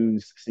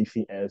used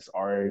 16S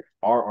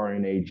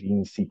rRNA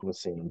gene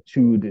sequencing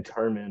to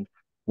determine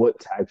what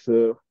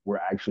taxa were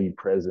actually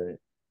present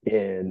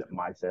in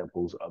my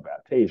samples of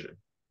aptasia.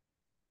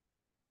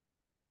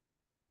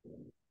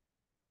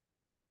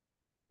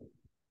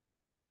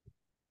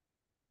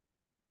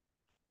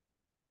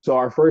 So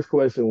our first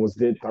question was,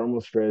 did thermal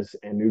stress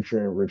and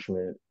nutrient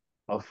enrichment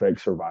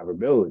affect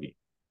survivability?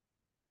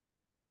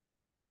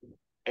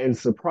 And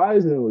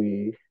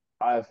surprisingly,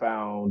 I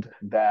found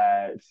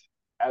that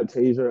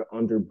aptasia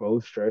under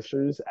both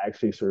stressors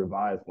actually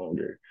survive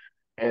longer.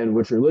 And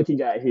what you're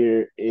looking at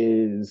here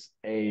is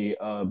a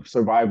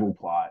survival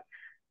plot.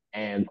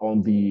 And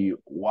on the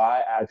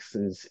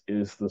y-axis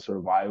is the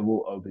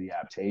survival of the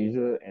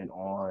aptasia, and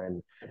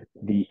on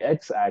the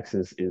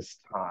x-axis is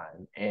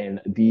time.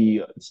 And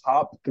the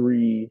top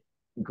three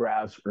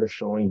graphs are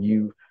showing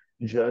you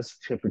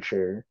just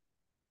temperature,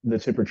 the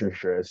temperature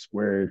stress,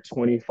 where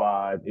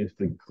 25 is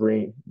the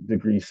green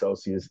degrees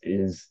Celsius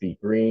is the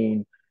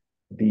green,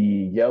 the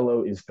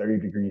yellow is 30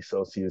 degrees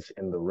Celsius,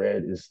 and the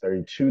red is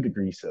 32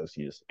 degrees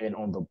Celsius. And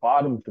on the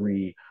bottom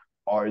three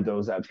are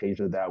those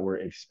aptasia that were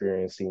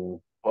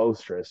experiencing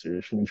both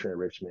stressors, nutrient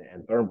enrichment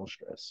and thermal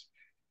stress.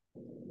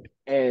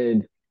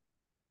 And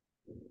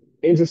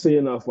interestingly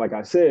enough, like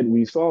I said,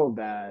 we saw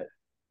that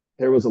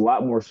there was a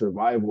lot more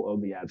survival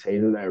of the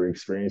aptasia that were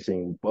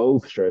experiencing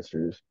both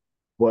stressors.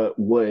 But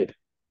what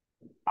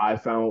I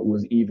found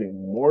was even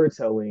more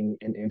telling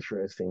and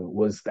interesting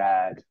was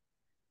that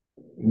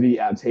the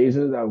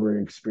aptasia that were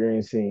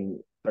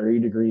experiencing 30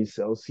 degrees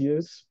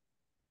Celsius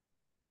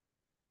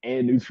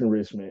and nutrient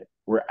enrichment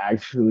were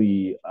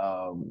actually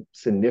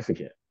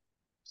significant.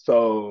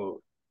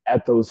 So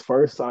at those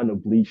first sign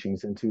of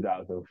bleachings in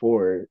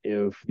 2004,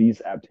 if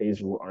these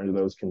aptasia were under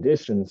those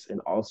conditions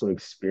and also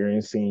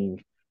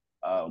experiencing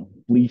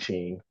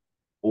bleaching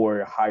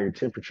or higher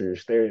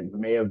temperatures, there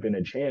may have been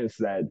a chance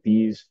that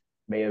these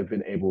may have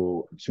been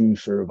able to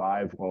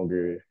survive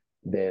longer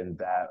than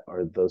that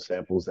or those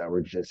samples that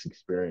were just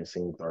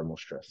experiencing thermal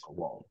stress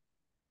alone.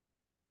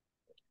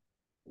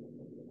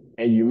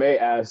 And you may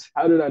ask,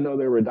 how did I know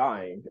they were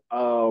dying?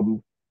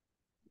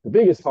 The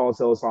biggest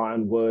telltale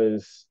sign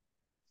was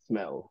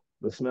smell.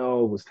 The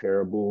smell was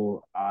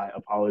terrible. I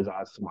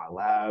apologized to my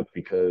lab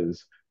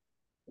because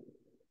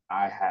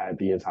I had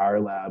the entire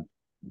lab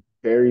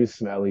very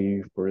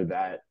smelly for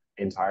that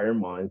entire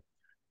month.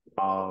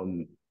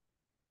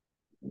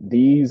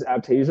 These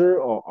aptasia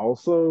are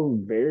also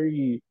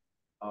very,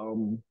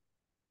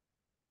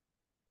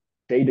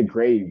 they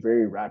degrade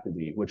very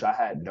rapidly, which I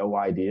had no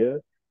idea.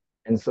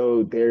 And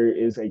so there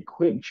is a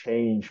quick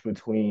change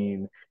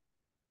between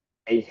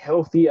a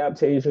healthy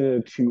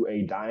aptasia to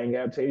a dying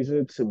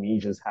aptasia to me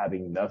just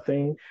having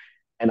nothing.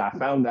 And I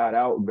found that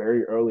out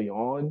very early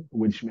on,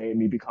 which made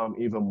me become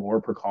even more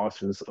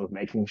precautious of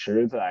making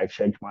sure that I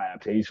checked my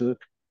aptasia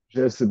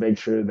just to make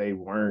sure they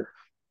weren't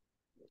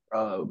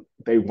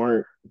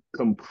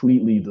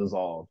completely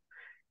dissolved.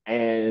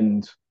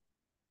 And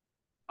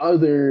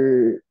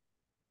other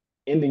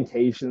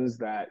indications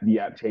that the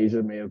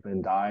aptasia may have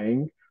been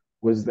dying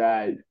was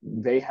that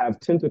they have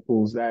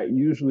tentacles that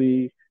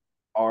usually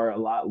are a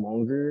lot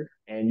longer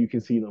and you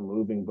can see them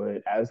moving,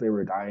 but as they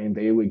were dying,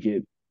 they would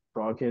get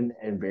shrunken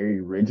and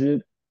very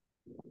rigid.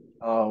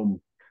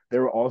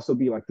 There would also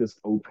be like this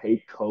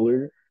opaque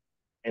color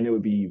and it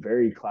would be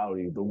very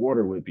cloudy. The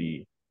water would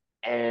be.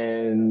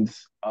 And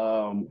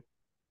the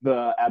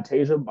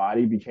aptasia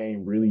body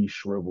became really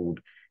shriveled.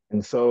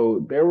 And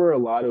so there were a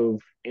lot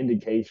of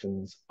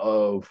indications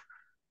of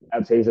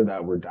aptasia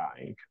that were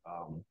dying.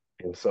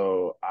 And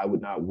so I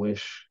would not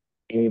wish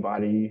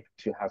anybody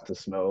to have to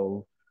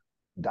smell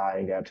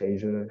dying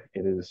aptasia.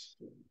 It is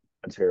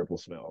a terrible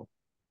smell.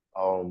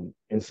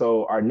 And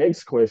so our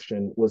next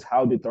question was,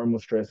 how did thermal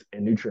stress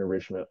and nutrient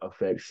enrichment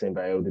affect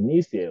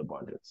symbiotic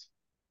abundance?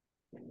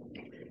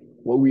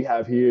 What we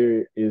have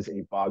here is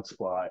a box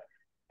plot,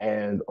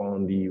 and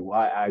on the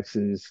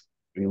y-axis,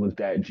 we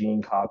looked at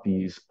gene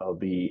copies of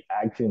the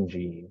actin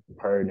gene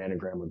per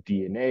nanogram of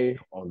DNA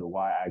on the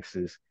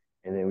y-axis,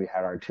 and then we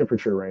had our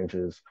temperature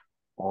ranges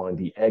on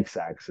the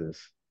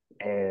x-axis.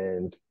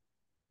 And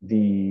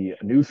the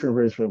nutrient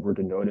enrichment were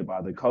denoted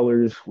by the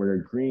colors, where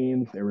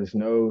green, there was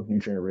no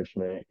nutrient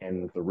enrichment,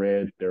 and the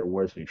red, there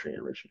was nutrient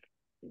enrichment.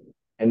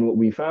 And what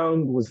we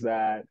found was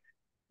that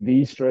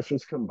these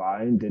stressors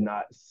combined did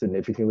not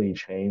significantly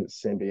change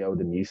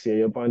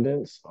symbiotic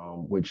abundance,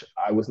 which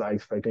I was not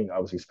expecting. I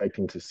was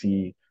expecting to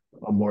see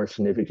a more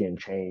significant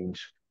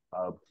change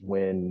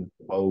when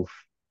both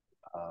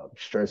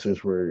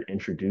stressors were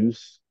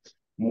introduced,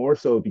 more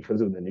so because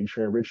of the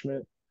nutrient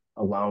enrichment,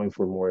 allowing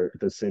for more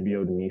the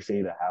symbiotic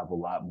to have a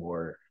lot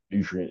more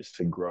nutrients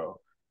to grow.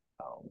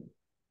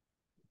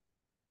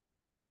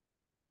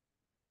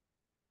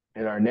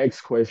 And our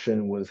next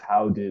question was,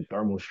 how did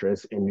thermal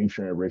stress and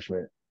nutrient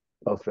enrichment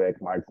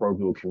affect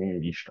microbial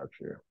community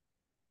structure?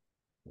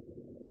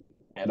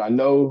 And I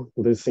know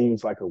this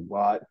seems like a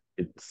lot.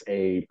 It's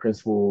a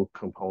principal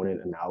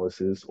component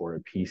analysis, or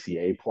a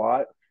PCA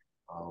plot.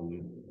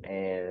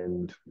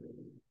 And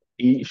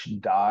each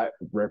dot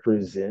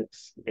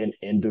represents an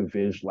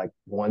individual, like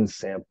one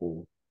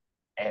sample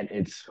and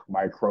its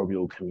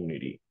microbial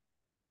community.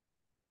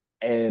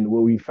 And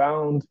what we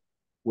found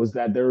was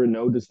that there were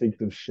no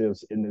distinctive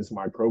shifts in this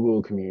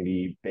microbial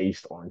community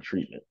based on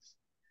treatments.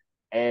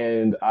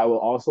 And I would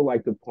also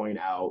like to point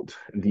out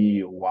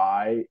the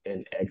Y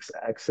and X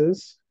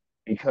axis,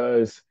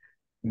 because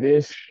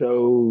this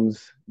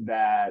shows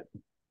that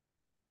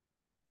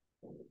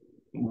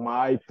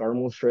my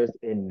thermal stress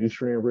and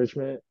nutrient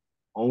enrichment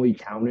only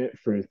counted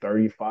for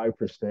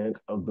 35%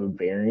 of the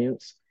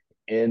variance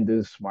in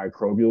this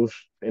microbial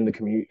in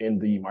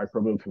the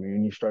microbial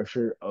community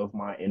structure of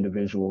my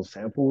individual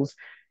samples.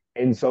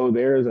 And so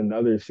there is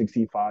another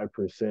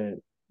 65%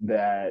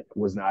 that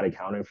was not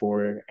accounted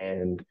for,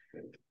 and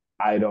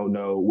I don't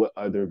know what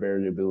other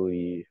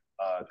variability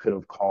could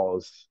have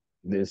caused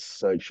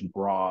this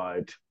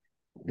broad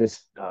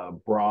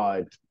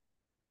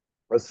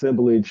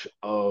assemblage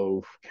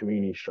of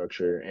community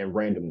structure and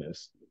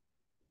randomness.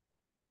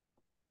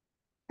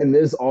 And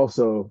this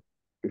also,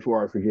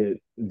 before I forget,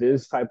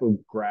 this type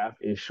of graph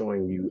is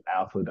showing you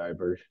alpha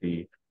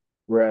diversity,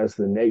 whereas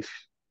the next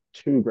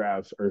two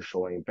graphs are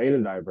showing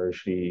beta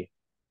diversity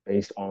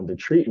based on the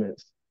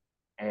treatments.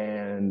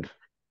 And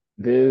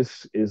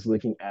this is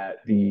looking at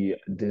the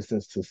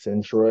distance to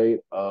centroid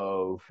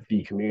of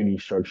the community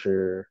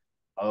structure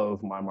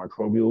of my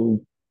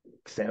microbial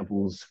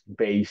samples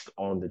based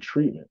on the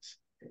treatments.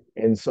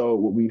 And so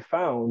what we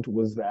found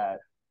was that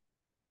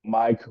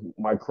my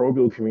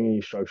microbial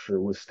community structure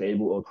was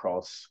stable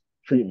across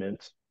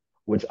treatments,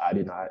 which I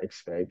did not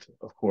expect.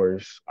 Of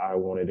course, I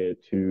wanted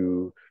it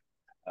to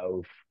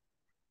have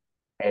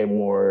a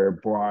more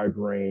broad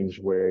range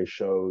where it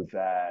showed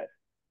that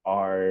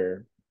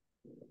our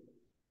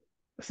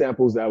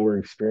samples that were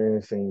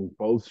experiencing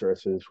both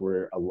stresses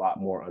were a lot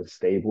more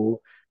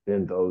unstable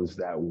than those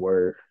that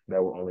were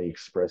only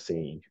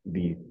expressing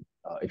the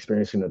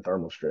experiencing the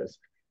thermal stress.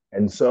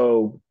 And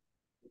so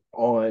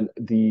on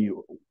the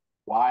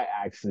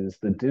y-axis,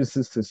 the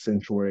distance to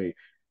centroid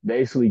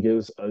basically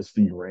gives us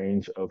the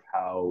range of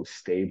how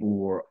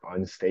stable or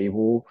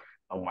unstable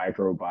a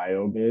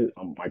microbiome is,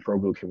 a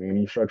microbial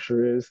community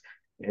structure is.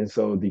 And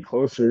so the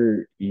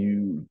closer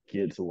you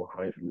get to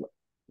 100,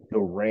 the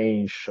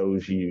range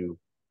shows you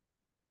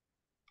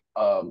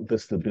the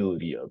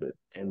stability of it.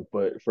 And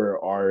but for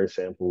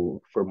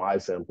my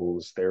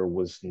samples, there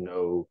was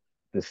no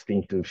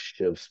distinctive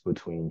shifts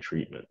between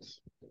treatments.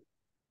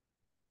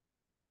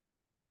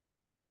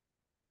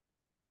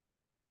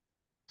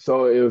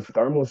 So if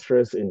thermal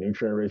stress and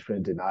nutrient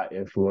enrichment did not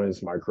influence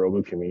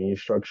microbial community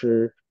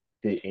structure,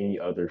 did any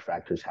other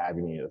factors have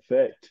any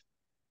effect?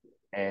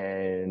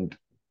 And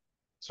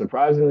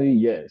surprisingly,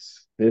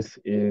 yes. This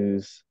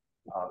is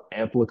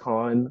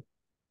amplicon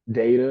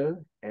data,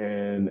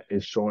 and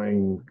it's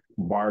showing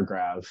bar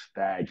graphs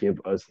that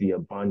give us the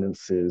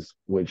abundances,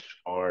 which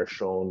are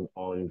shown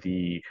on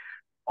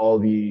all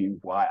the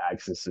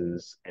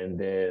y-axes, and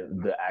then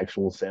the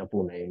actual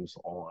sample names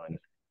on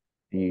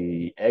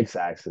the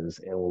x-axis.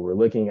 And what we're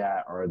looking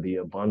at are the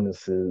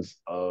abundances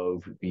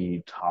of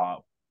the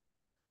top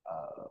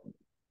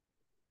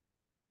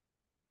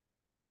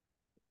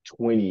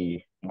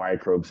 20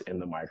 microbes in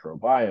the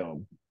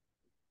microbiome.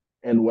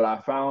 And what I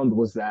found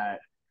was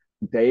that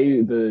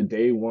the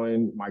day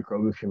one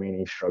microbial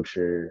community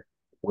structure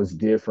was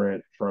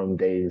different from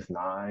days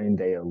 9,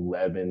 day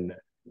 11,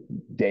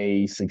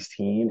 day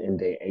 16, and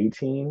day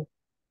 18.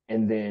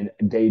 And then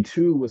day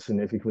 2 was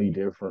significantly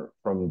different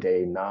from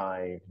day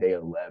 9, day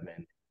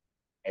 11,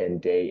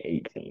 and day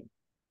 18.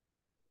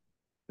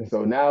 And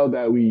so now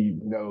that we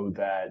know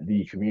that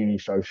the community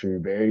structure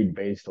varied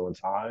based on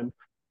time,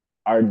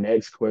 our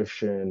next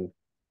question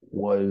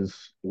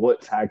was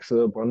what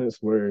taxa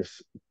abundance were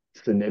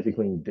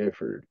significantly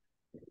differed.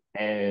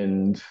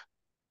 And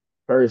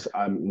first,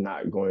 I'm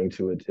not going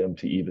to attempt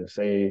to even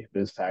say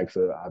this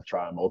taxa. I've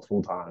tried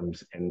multiple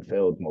times and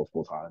failed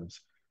multiple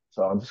times.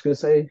 So I'm just going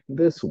to say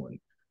this one.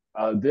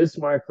 This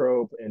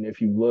microbe, and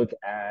if you look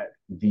at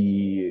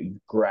the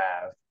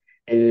graph,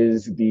 it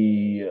is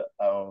the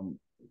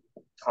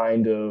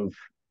kind of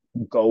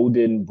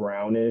golden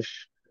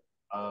brownish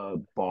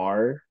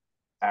bar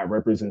that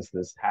represents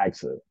this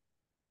taxa.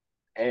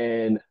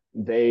 And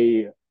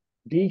they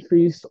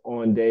decreased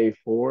on day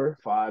 4,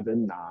 5,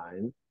 and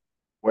 9.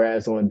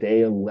 Whereas on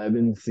day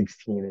 11,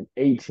 16, and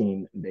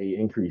 18, they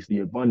increased, the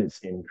abundance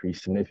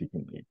increased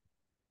significantly.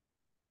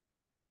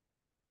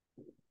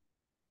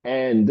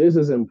 And this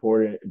is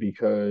important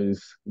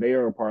because they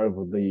are a part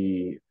of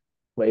the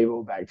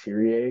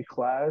Flavobacteriaceae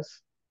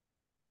class,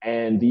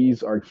 and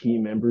these are key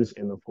members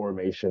in the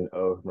formation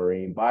of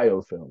marine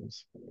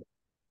biofilms.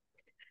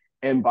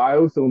 And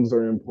biofilms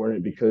are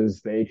important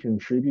because they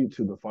contribute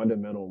to the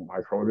fundamental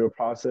microbial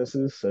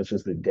processes, such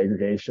as the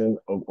degradation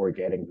of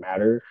organic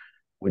matter,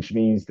 which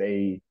means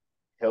they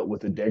help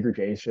with the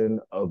degradation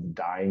of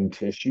dying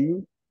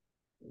tissue,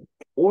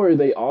 or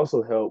they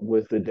also help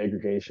with the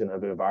degradation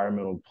of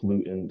environmental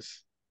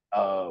pollutants,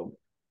 uh,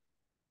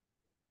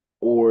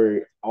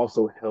 or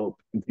also help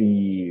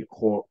the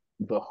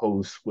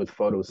host with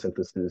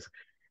photosynthesis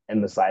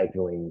and the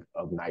cycling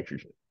of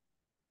nitrogen.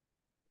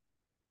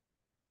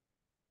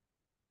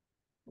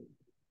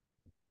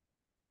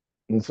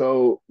 And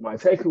so my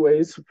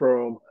takeaways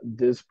from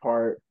this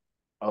part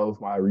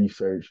of my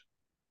research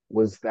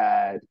was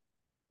that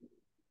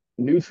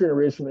nutrient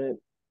enrichment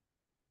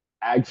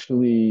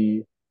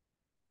actually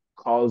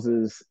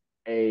causes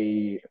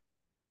a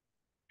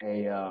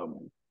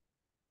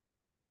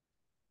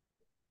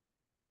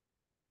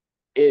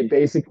it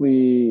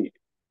basically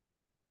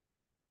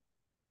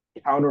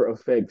counters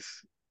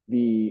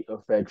the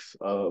effects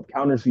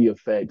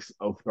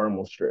of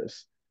thermal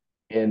stress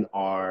in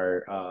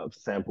our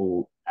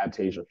sample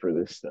adaptation for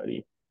this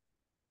study.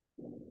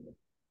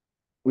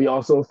 We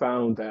also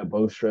found that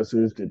both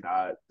stressors did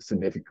not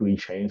significantly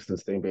change the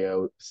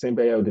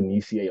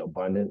symbiote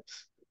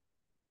abundance.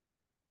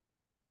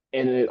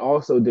 And it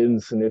also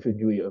didn't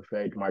significantly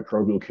affect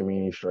microbial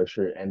community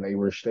structure, and they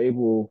were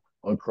stable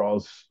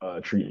across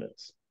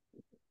treatments.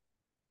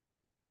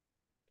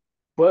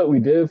 But we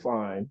did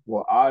find,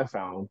 well, I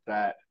found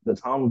that the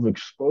time of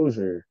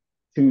exposure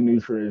to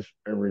nutrient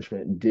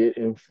enrichment did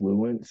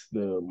influence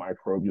the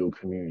microbial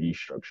community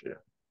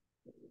structure.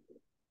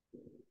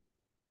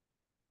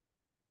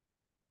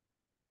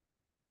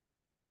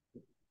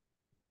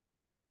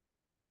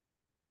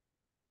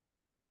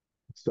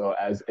 So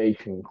as a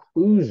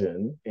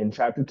conclusion, in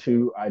chapter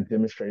 2, I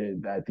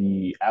demonstrated that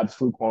the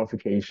absolute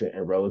quantification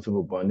and relative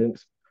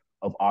abundance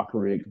of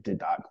aquaric did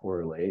not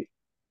correlate.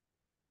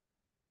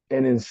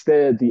 And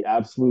instead, the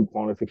absolute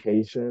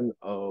quantification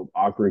of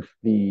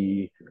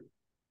the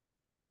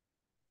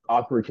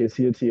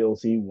Aquaricia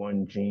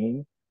TLC1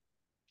 gene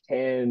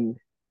can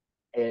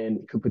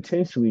and could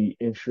potentially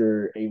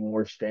ensure a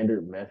more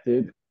standard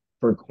method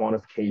for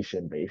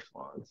quantification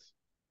baselines.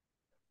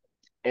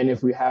 And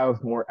if we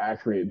have more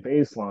accurate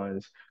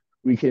baselines,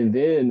 we can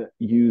then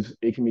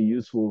it can be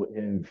useful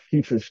in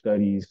future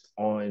studies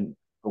on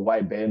the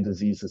white band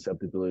disease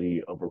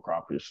susceptibility of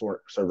Acropolis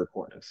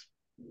cervicornis.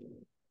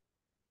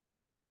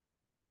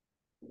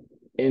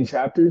 In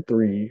chapter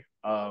 3,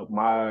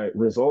 my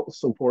results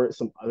support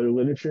some other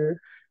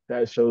literature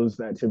that shows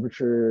that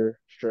temperature,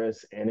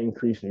 stress, and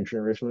increased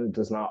nutrient enrichment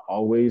does not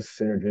always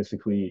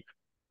synergistically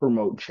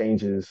promote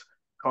changes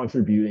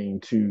contributing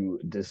to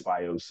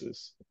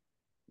dysbiosis.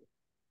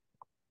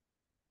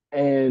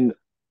 And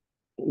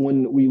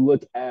when we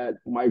look at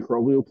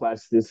microbial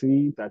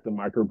plasticity that the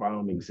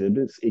microbiome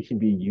exhibits, it can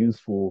be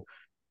useful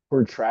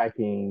for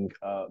tracking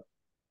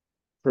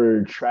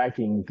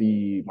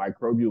the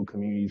microbial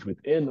communities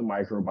within the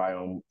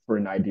microbiome for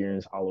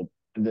Cnidarian's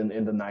in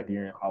the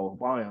Cnidarian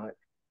Holobiont.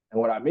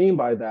 And what I mean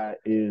by that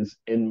is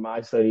in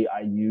my study,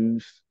 I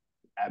used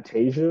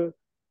Aptasia,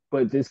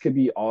 but this could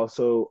be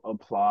also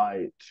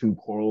applied to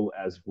coral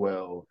as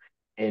well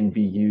and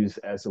be used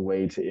as a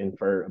way to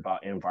infer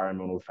about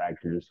environmental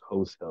factors,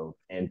 host health,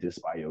 and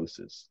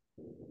dysbiosis.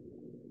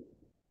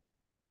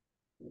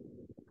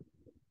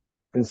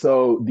 And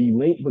so the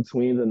link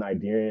between the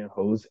Cnidarian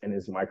host and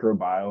its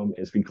microbiome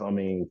is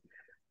becoming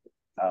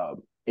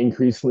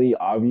increasingly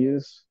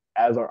obvious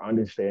as our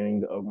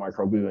understanding of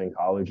microbial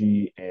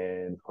ecology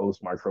and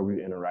host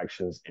microbial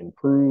interactions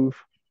improve.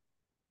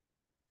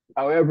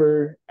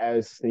 However,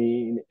 as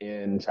seen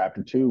in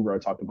chapter 2, where I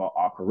talked about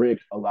aquaric,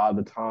 a lot of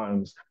the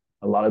times,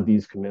 a lot of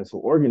these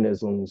commensal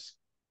organisms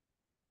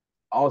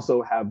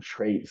also have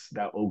traits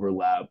that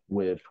overlap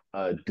with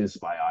a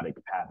dysbiotic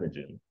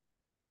pathogen.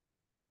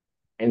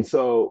 And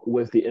so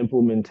with the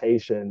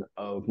implementation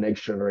of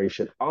next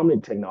generation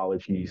omic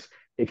technologies,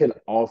 it can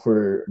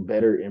offer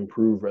better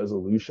improved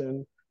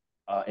resolution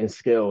and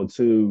scale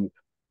to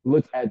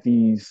look at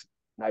these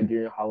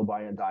Cnidarian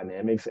Holobiont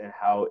dynamics and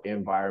how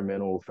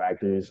environmental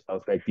factors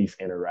affect these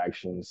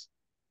interactions.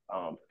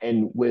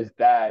 And with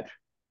that,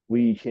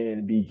 we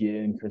can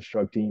begin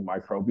constructing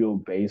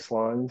microbial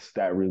baselines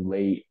that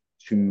relate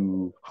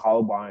to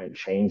Holobiont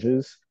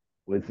changes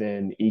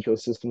within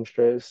ecosystem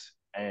stress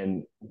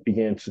and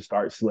begin to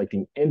start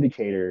selecting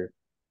indicator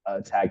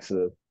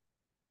taxa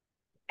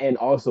and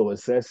also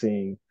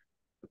assessing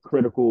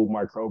critical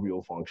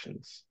microbial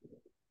functions.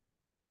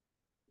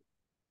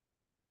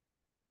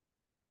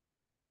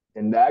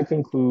 And that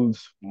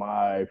concludes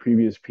my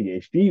previous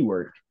PhD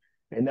work.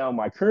 And now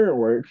my current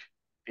work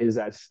is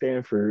at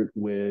Stanford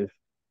with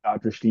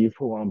Dr. Steve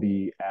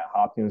Palumbi at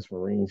Hopkins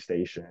Marine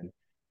Station.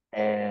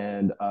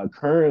 And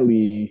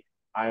currently,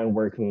 I am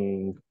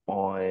working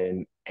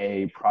on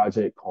a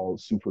project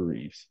called Super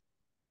Reefs.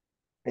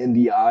 And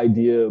the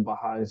idea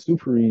behind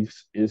Super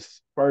Reefs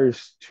is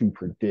first to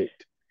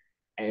predict.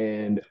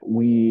 And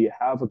we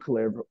have a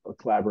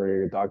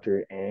collaborator,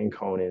 Dr. Ann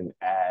Conan,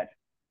 at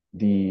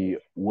the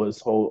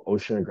Woods Hole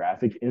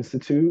Oceanographic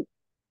Institute.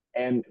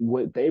 And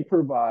what they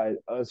provide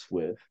us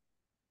with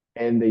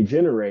and they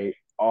generate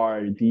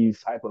are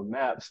these type of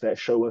maps that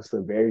show us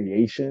the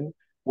variation,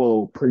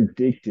 well,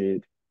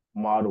 predicted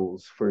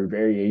models for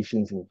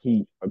variations in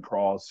heat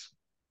across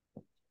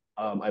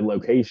a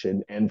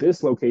location. And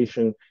this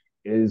location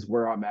is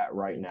where I'm at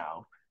right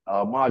now,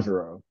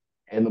 Majuro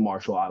and the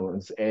Marshall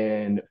Islands.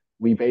 And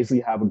we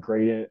basically have a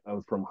gradient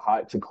of from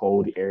hot to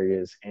cold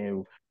areas.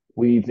 And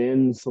we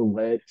then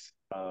select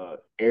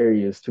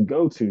areas to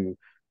go to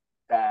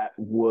that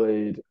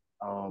would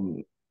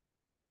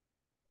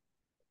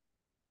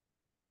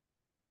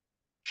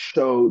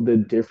show the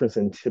difference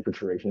in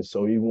temperature ranges.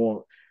 So you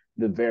want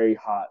the very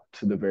hot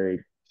to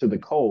the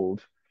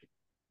cold,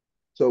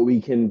 so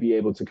we can be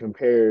able to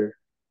compare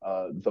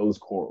those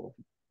coral.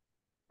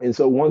 And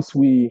so once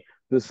we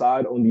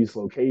decide on these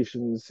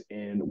locations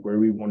and where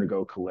we want to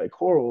go collect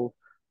coral,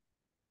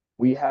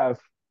 we have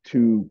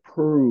to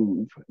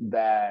prove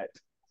that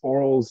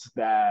corals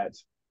that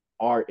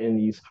are in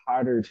these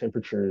hotter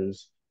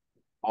temperatures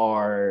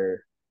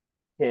are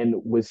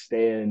can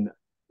withstand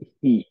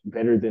heat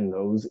better than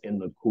those in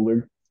the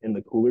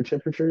cooler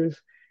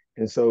temperatures.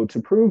 And so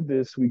to prove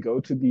this, we go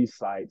to these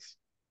sites,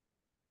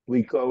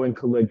 we go and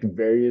collect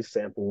various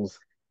samples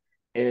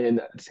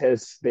and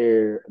test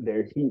their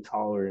heat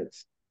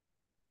tolerance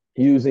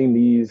using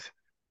these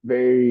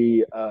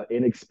very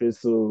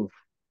inexpensive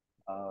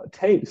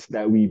tanks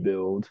that we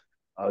build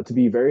to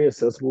be very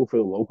accessible for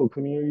the local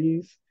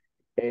communities.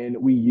 And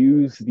we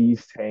use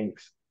these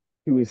tanks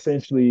to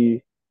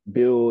essentially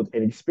build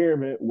an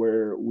experiment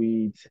where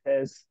we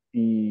test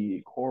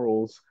the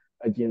corals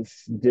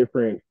against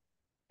different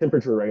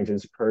temperature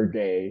ranges per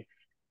day.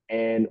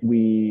 And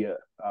we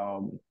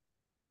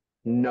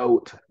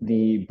note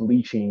the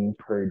bleaching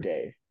per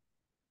day.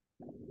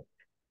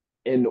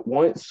 And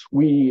once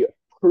we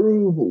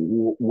prove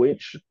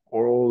which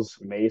corals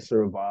may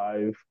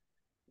survive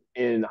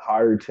in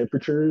higher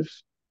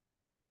temperatures,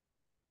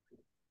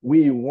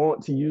 we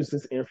want to use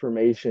this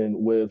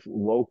information with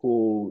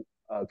local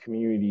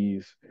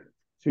communities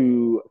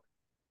to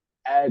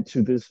add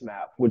to this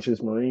map, which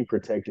is marine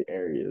protected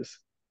areas.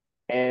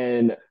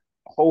 And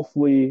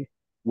hopefully,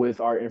 with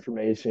our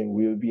information,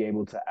 we would be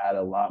able to add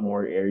a lot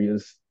more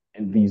areas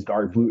in these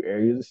dark blue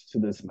areas to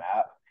this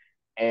map.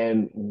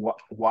 And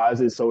why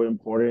is it so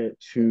important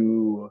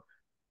to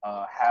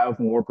have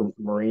more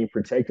marine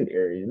protected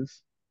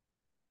areas?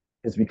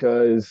 Is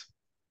because,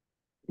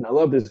 and I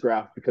love this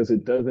graph because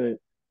it doesn't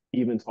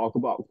even talk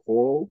about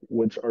coral,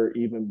 which are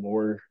even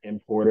more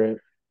important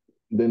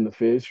than the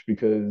fish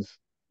because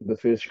the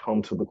fish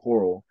come to the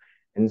coral.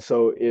 And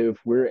so if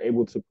we're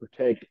able to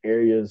protect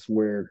areas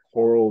where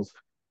corals,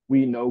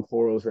 we know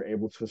corals are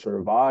able to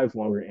survive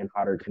longer in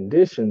hotter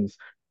conditions.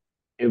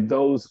 If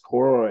those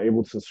coral are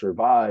able to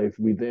survive,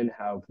 we then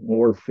have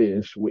more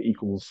fish, which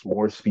equals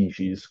more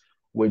species,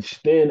 which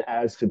then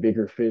adds to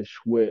bigger fish,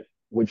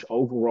 which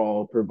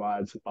overall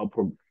provides a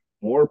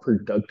more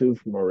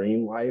productive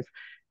marine life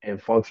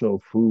and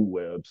functional food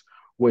webs,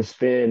 which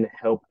then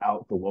help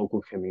out the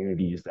local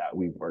communities that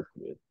we work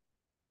with.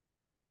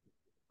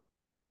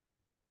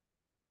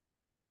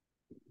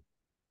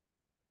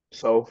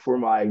 So for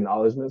my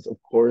acknowledgments, of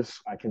course,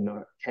 I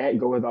can't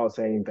go without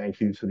saying thank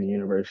you to the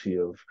University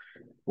of,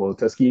 well,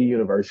 Tuskegee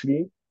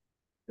University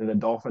and the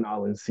Dolphin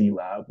Island Sea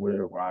Lab,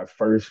 where I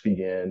first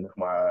began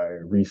my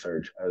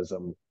research as a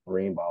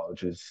marine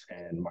biologist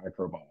and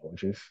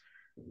microbiologist.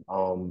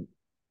 Um,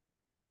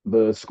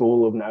 the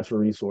School of Natural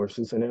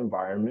Resources and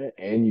Environment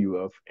and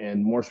UF,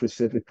 and more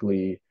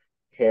specifically,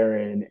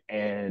 Karen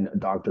and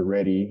Dr.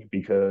 Reddy,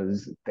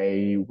 because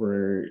they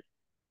were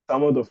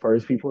some of the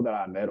first people that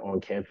I met on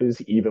campus,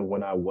 even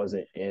when I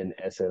wasn't in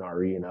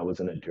SNRE and I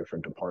was in a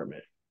different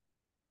department.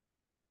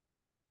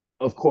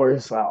 Of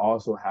course, I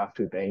also have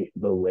to thank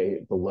the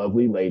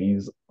lovely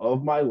ladies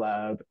of my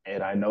lab,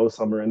 and I know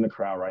some are in the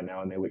crowd right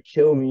now, and they would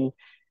kill me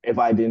if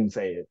I didn't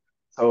say it.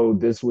 So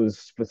this was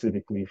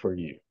specifically for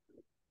you.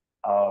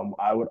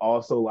 I would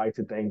also like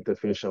to thank the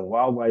Fish and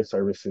Wildlife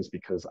Services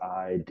because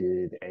I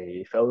did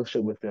a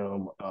fellowship with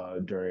them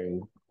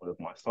during one of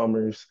my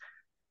summers,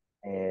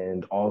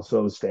 and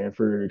also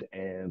Stanford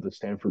and the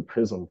Stanford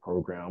PRISM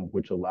program,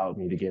 which allowed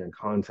me to get in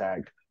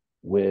contact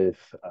with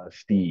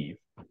Steve.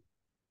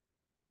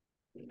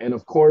 And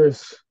of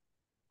course,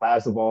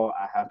 last of all,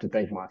 I have to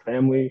thank my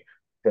family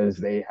because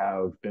they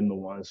have been the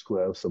ones who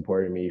have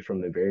supported me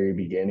from the very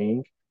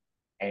beginning.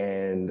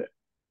 And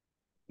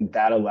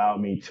that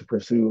allowed me to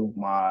pursue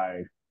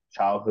my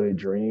childhood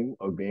dream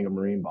of being a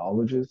marine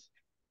biologist.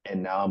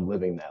 And now I'm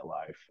living that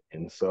life.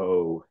 And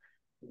so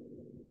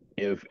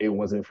if it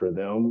wasn't for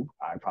them,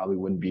 I probably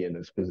wouldn't be in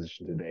this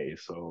position today.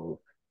 So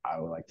I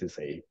would like to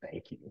say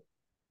thank you.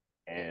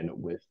 And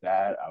with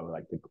that, I would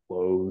like to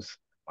close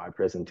my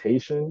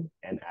presentation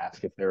and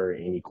ask if there are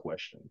any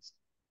questions.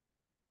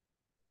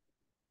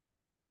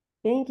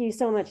 Thank you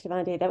so much,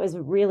 DeVant'e. That was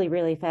really,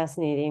 really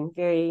fascinating,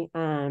 very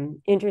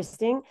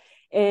interesting.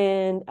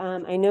 And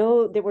I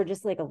know that we're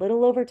just like a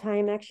little over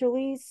time,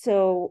 actually.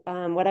 So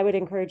what I would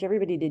encourage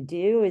everybody to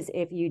do is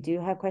if you do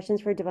have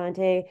questions for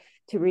DeVant'e,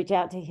 to reach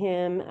out to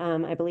him.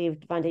 I believe,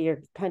 DeVant'e, your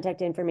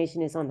contact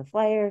information is on the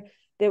flyer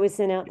that was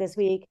sent out this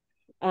week.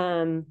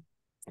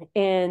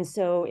 And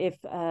so if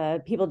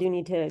people do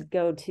need to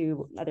go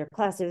to other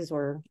classes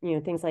or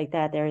things like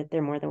that,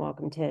 they're more than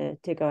welcome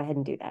to go ahead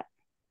and do that.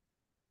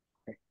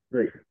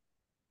 Great.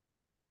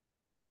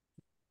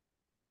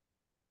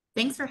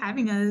 Thanks for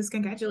having us.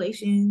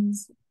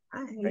 Congratulations.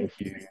 Bye. Thank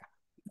you.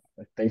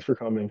 Thanks for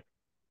coming.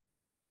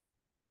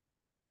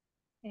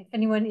 If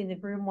anyone in the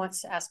room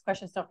wants to ask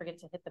questions, don't forget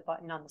to hit the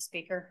button on the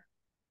speaker.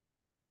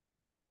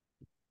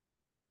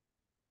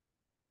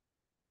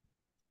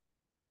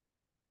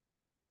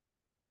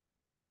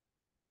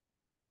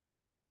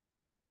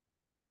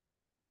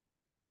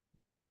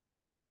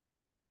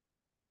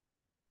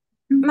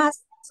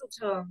 Mazel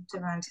tov,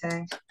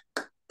 DeVant'e.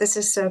 This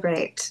is so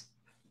great.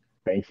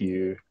 Thank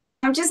you.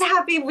 I'm just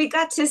happy we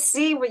got to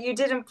see what you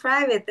did in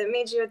private that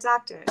made you a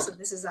doctor. So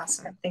this is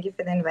awesome. Thank you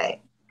for the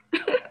invite.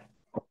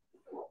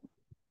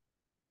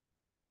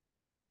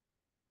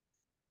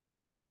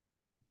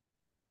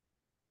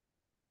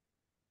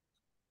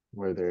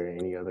 Were there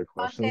any other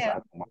questions?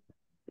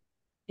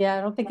 Yeah,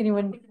 I don't think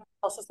anyone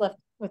else is left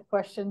with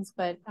questions,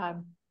 but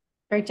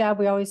great job.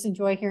 We always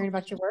enjoy hearing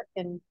about your work,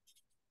 and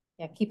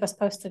yeah, keep us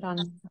posted on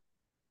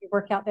your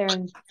work out there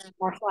in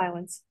Marshall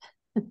Islands.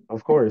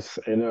 Of course,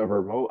 in a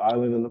remote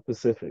island in the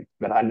Pacific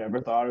that I never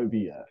thought I would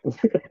be at.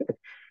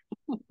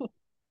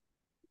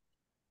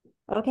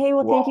 Okay,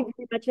 well, thank you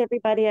very much,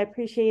 everybody. I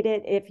appreciate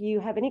it. If you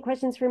have any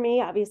questions for me,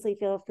 obviously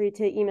feel free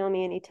to email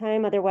me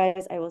anytime.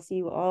 Otherwise, I will see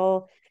you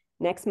all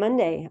next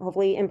Monday,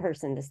 hopefully in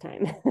person this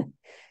time.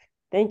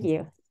 Thank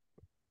you.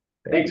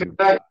 Thanks.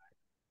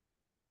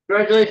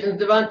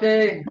 Congratulations,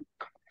 DeVant'e.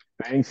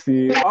 Thanks,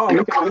 Steve. Oh,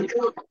 look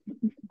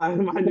at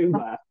my new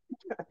laugh.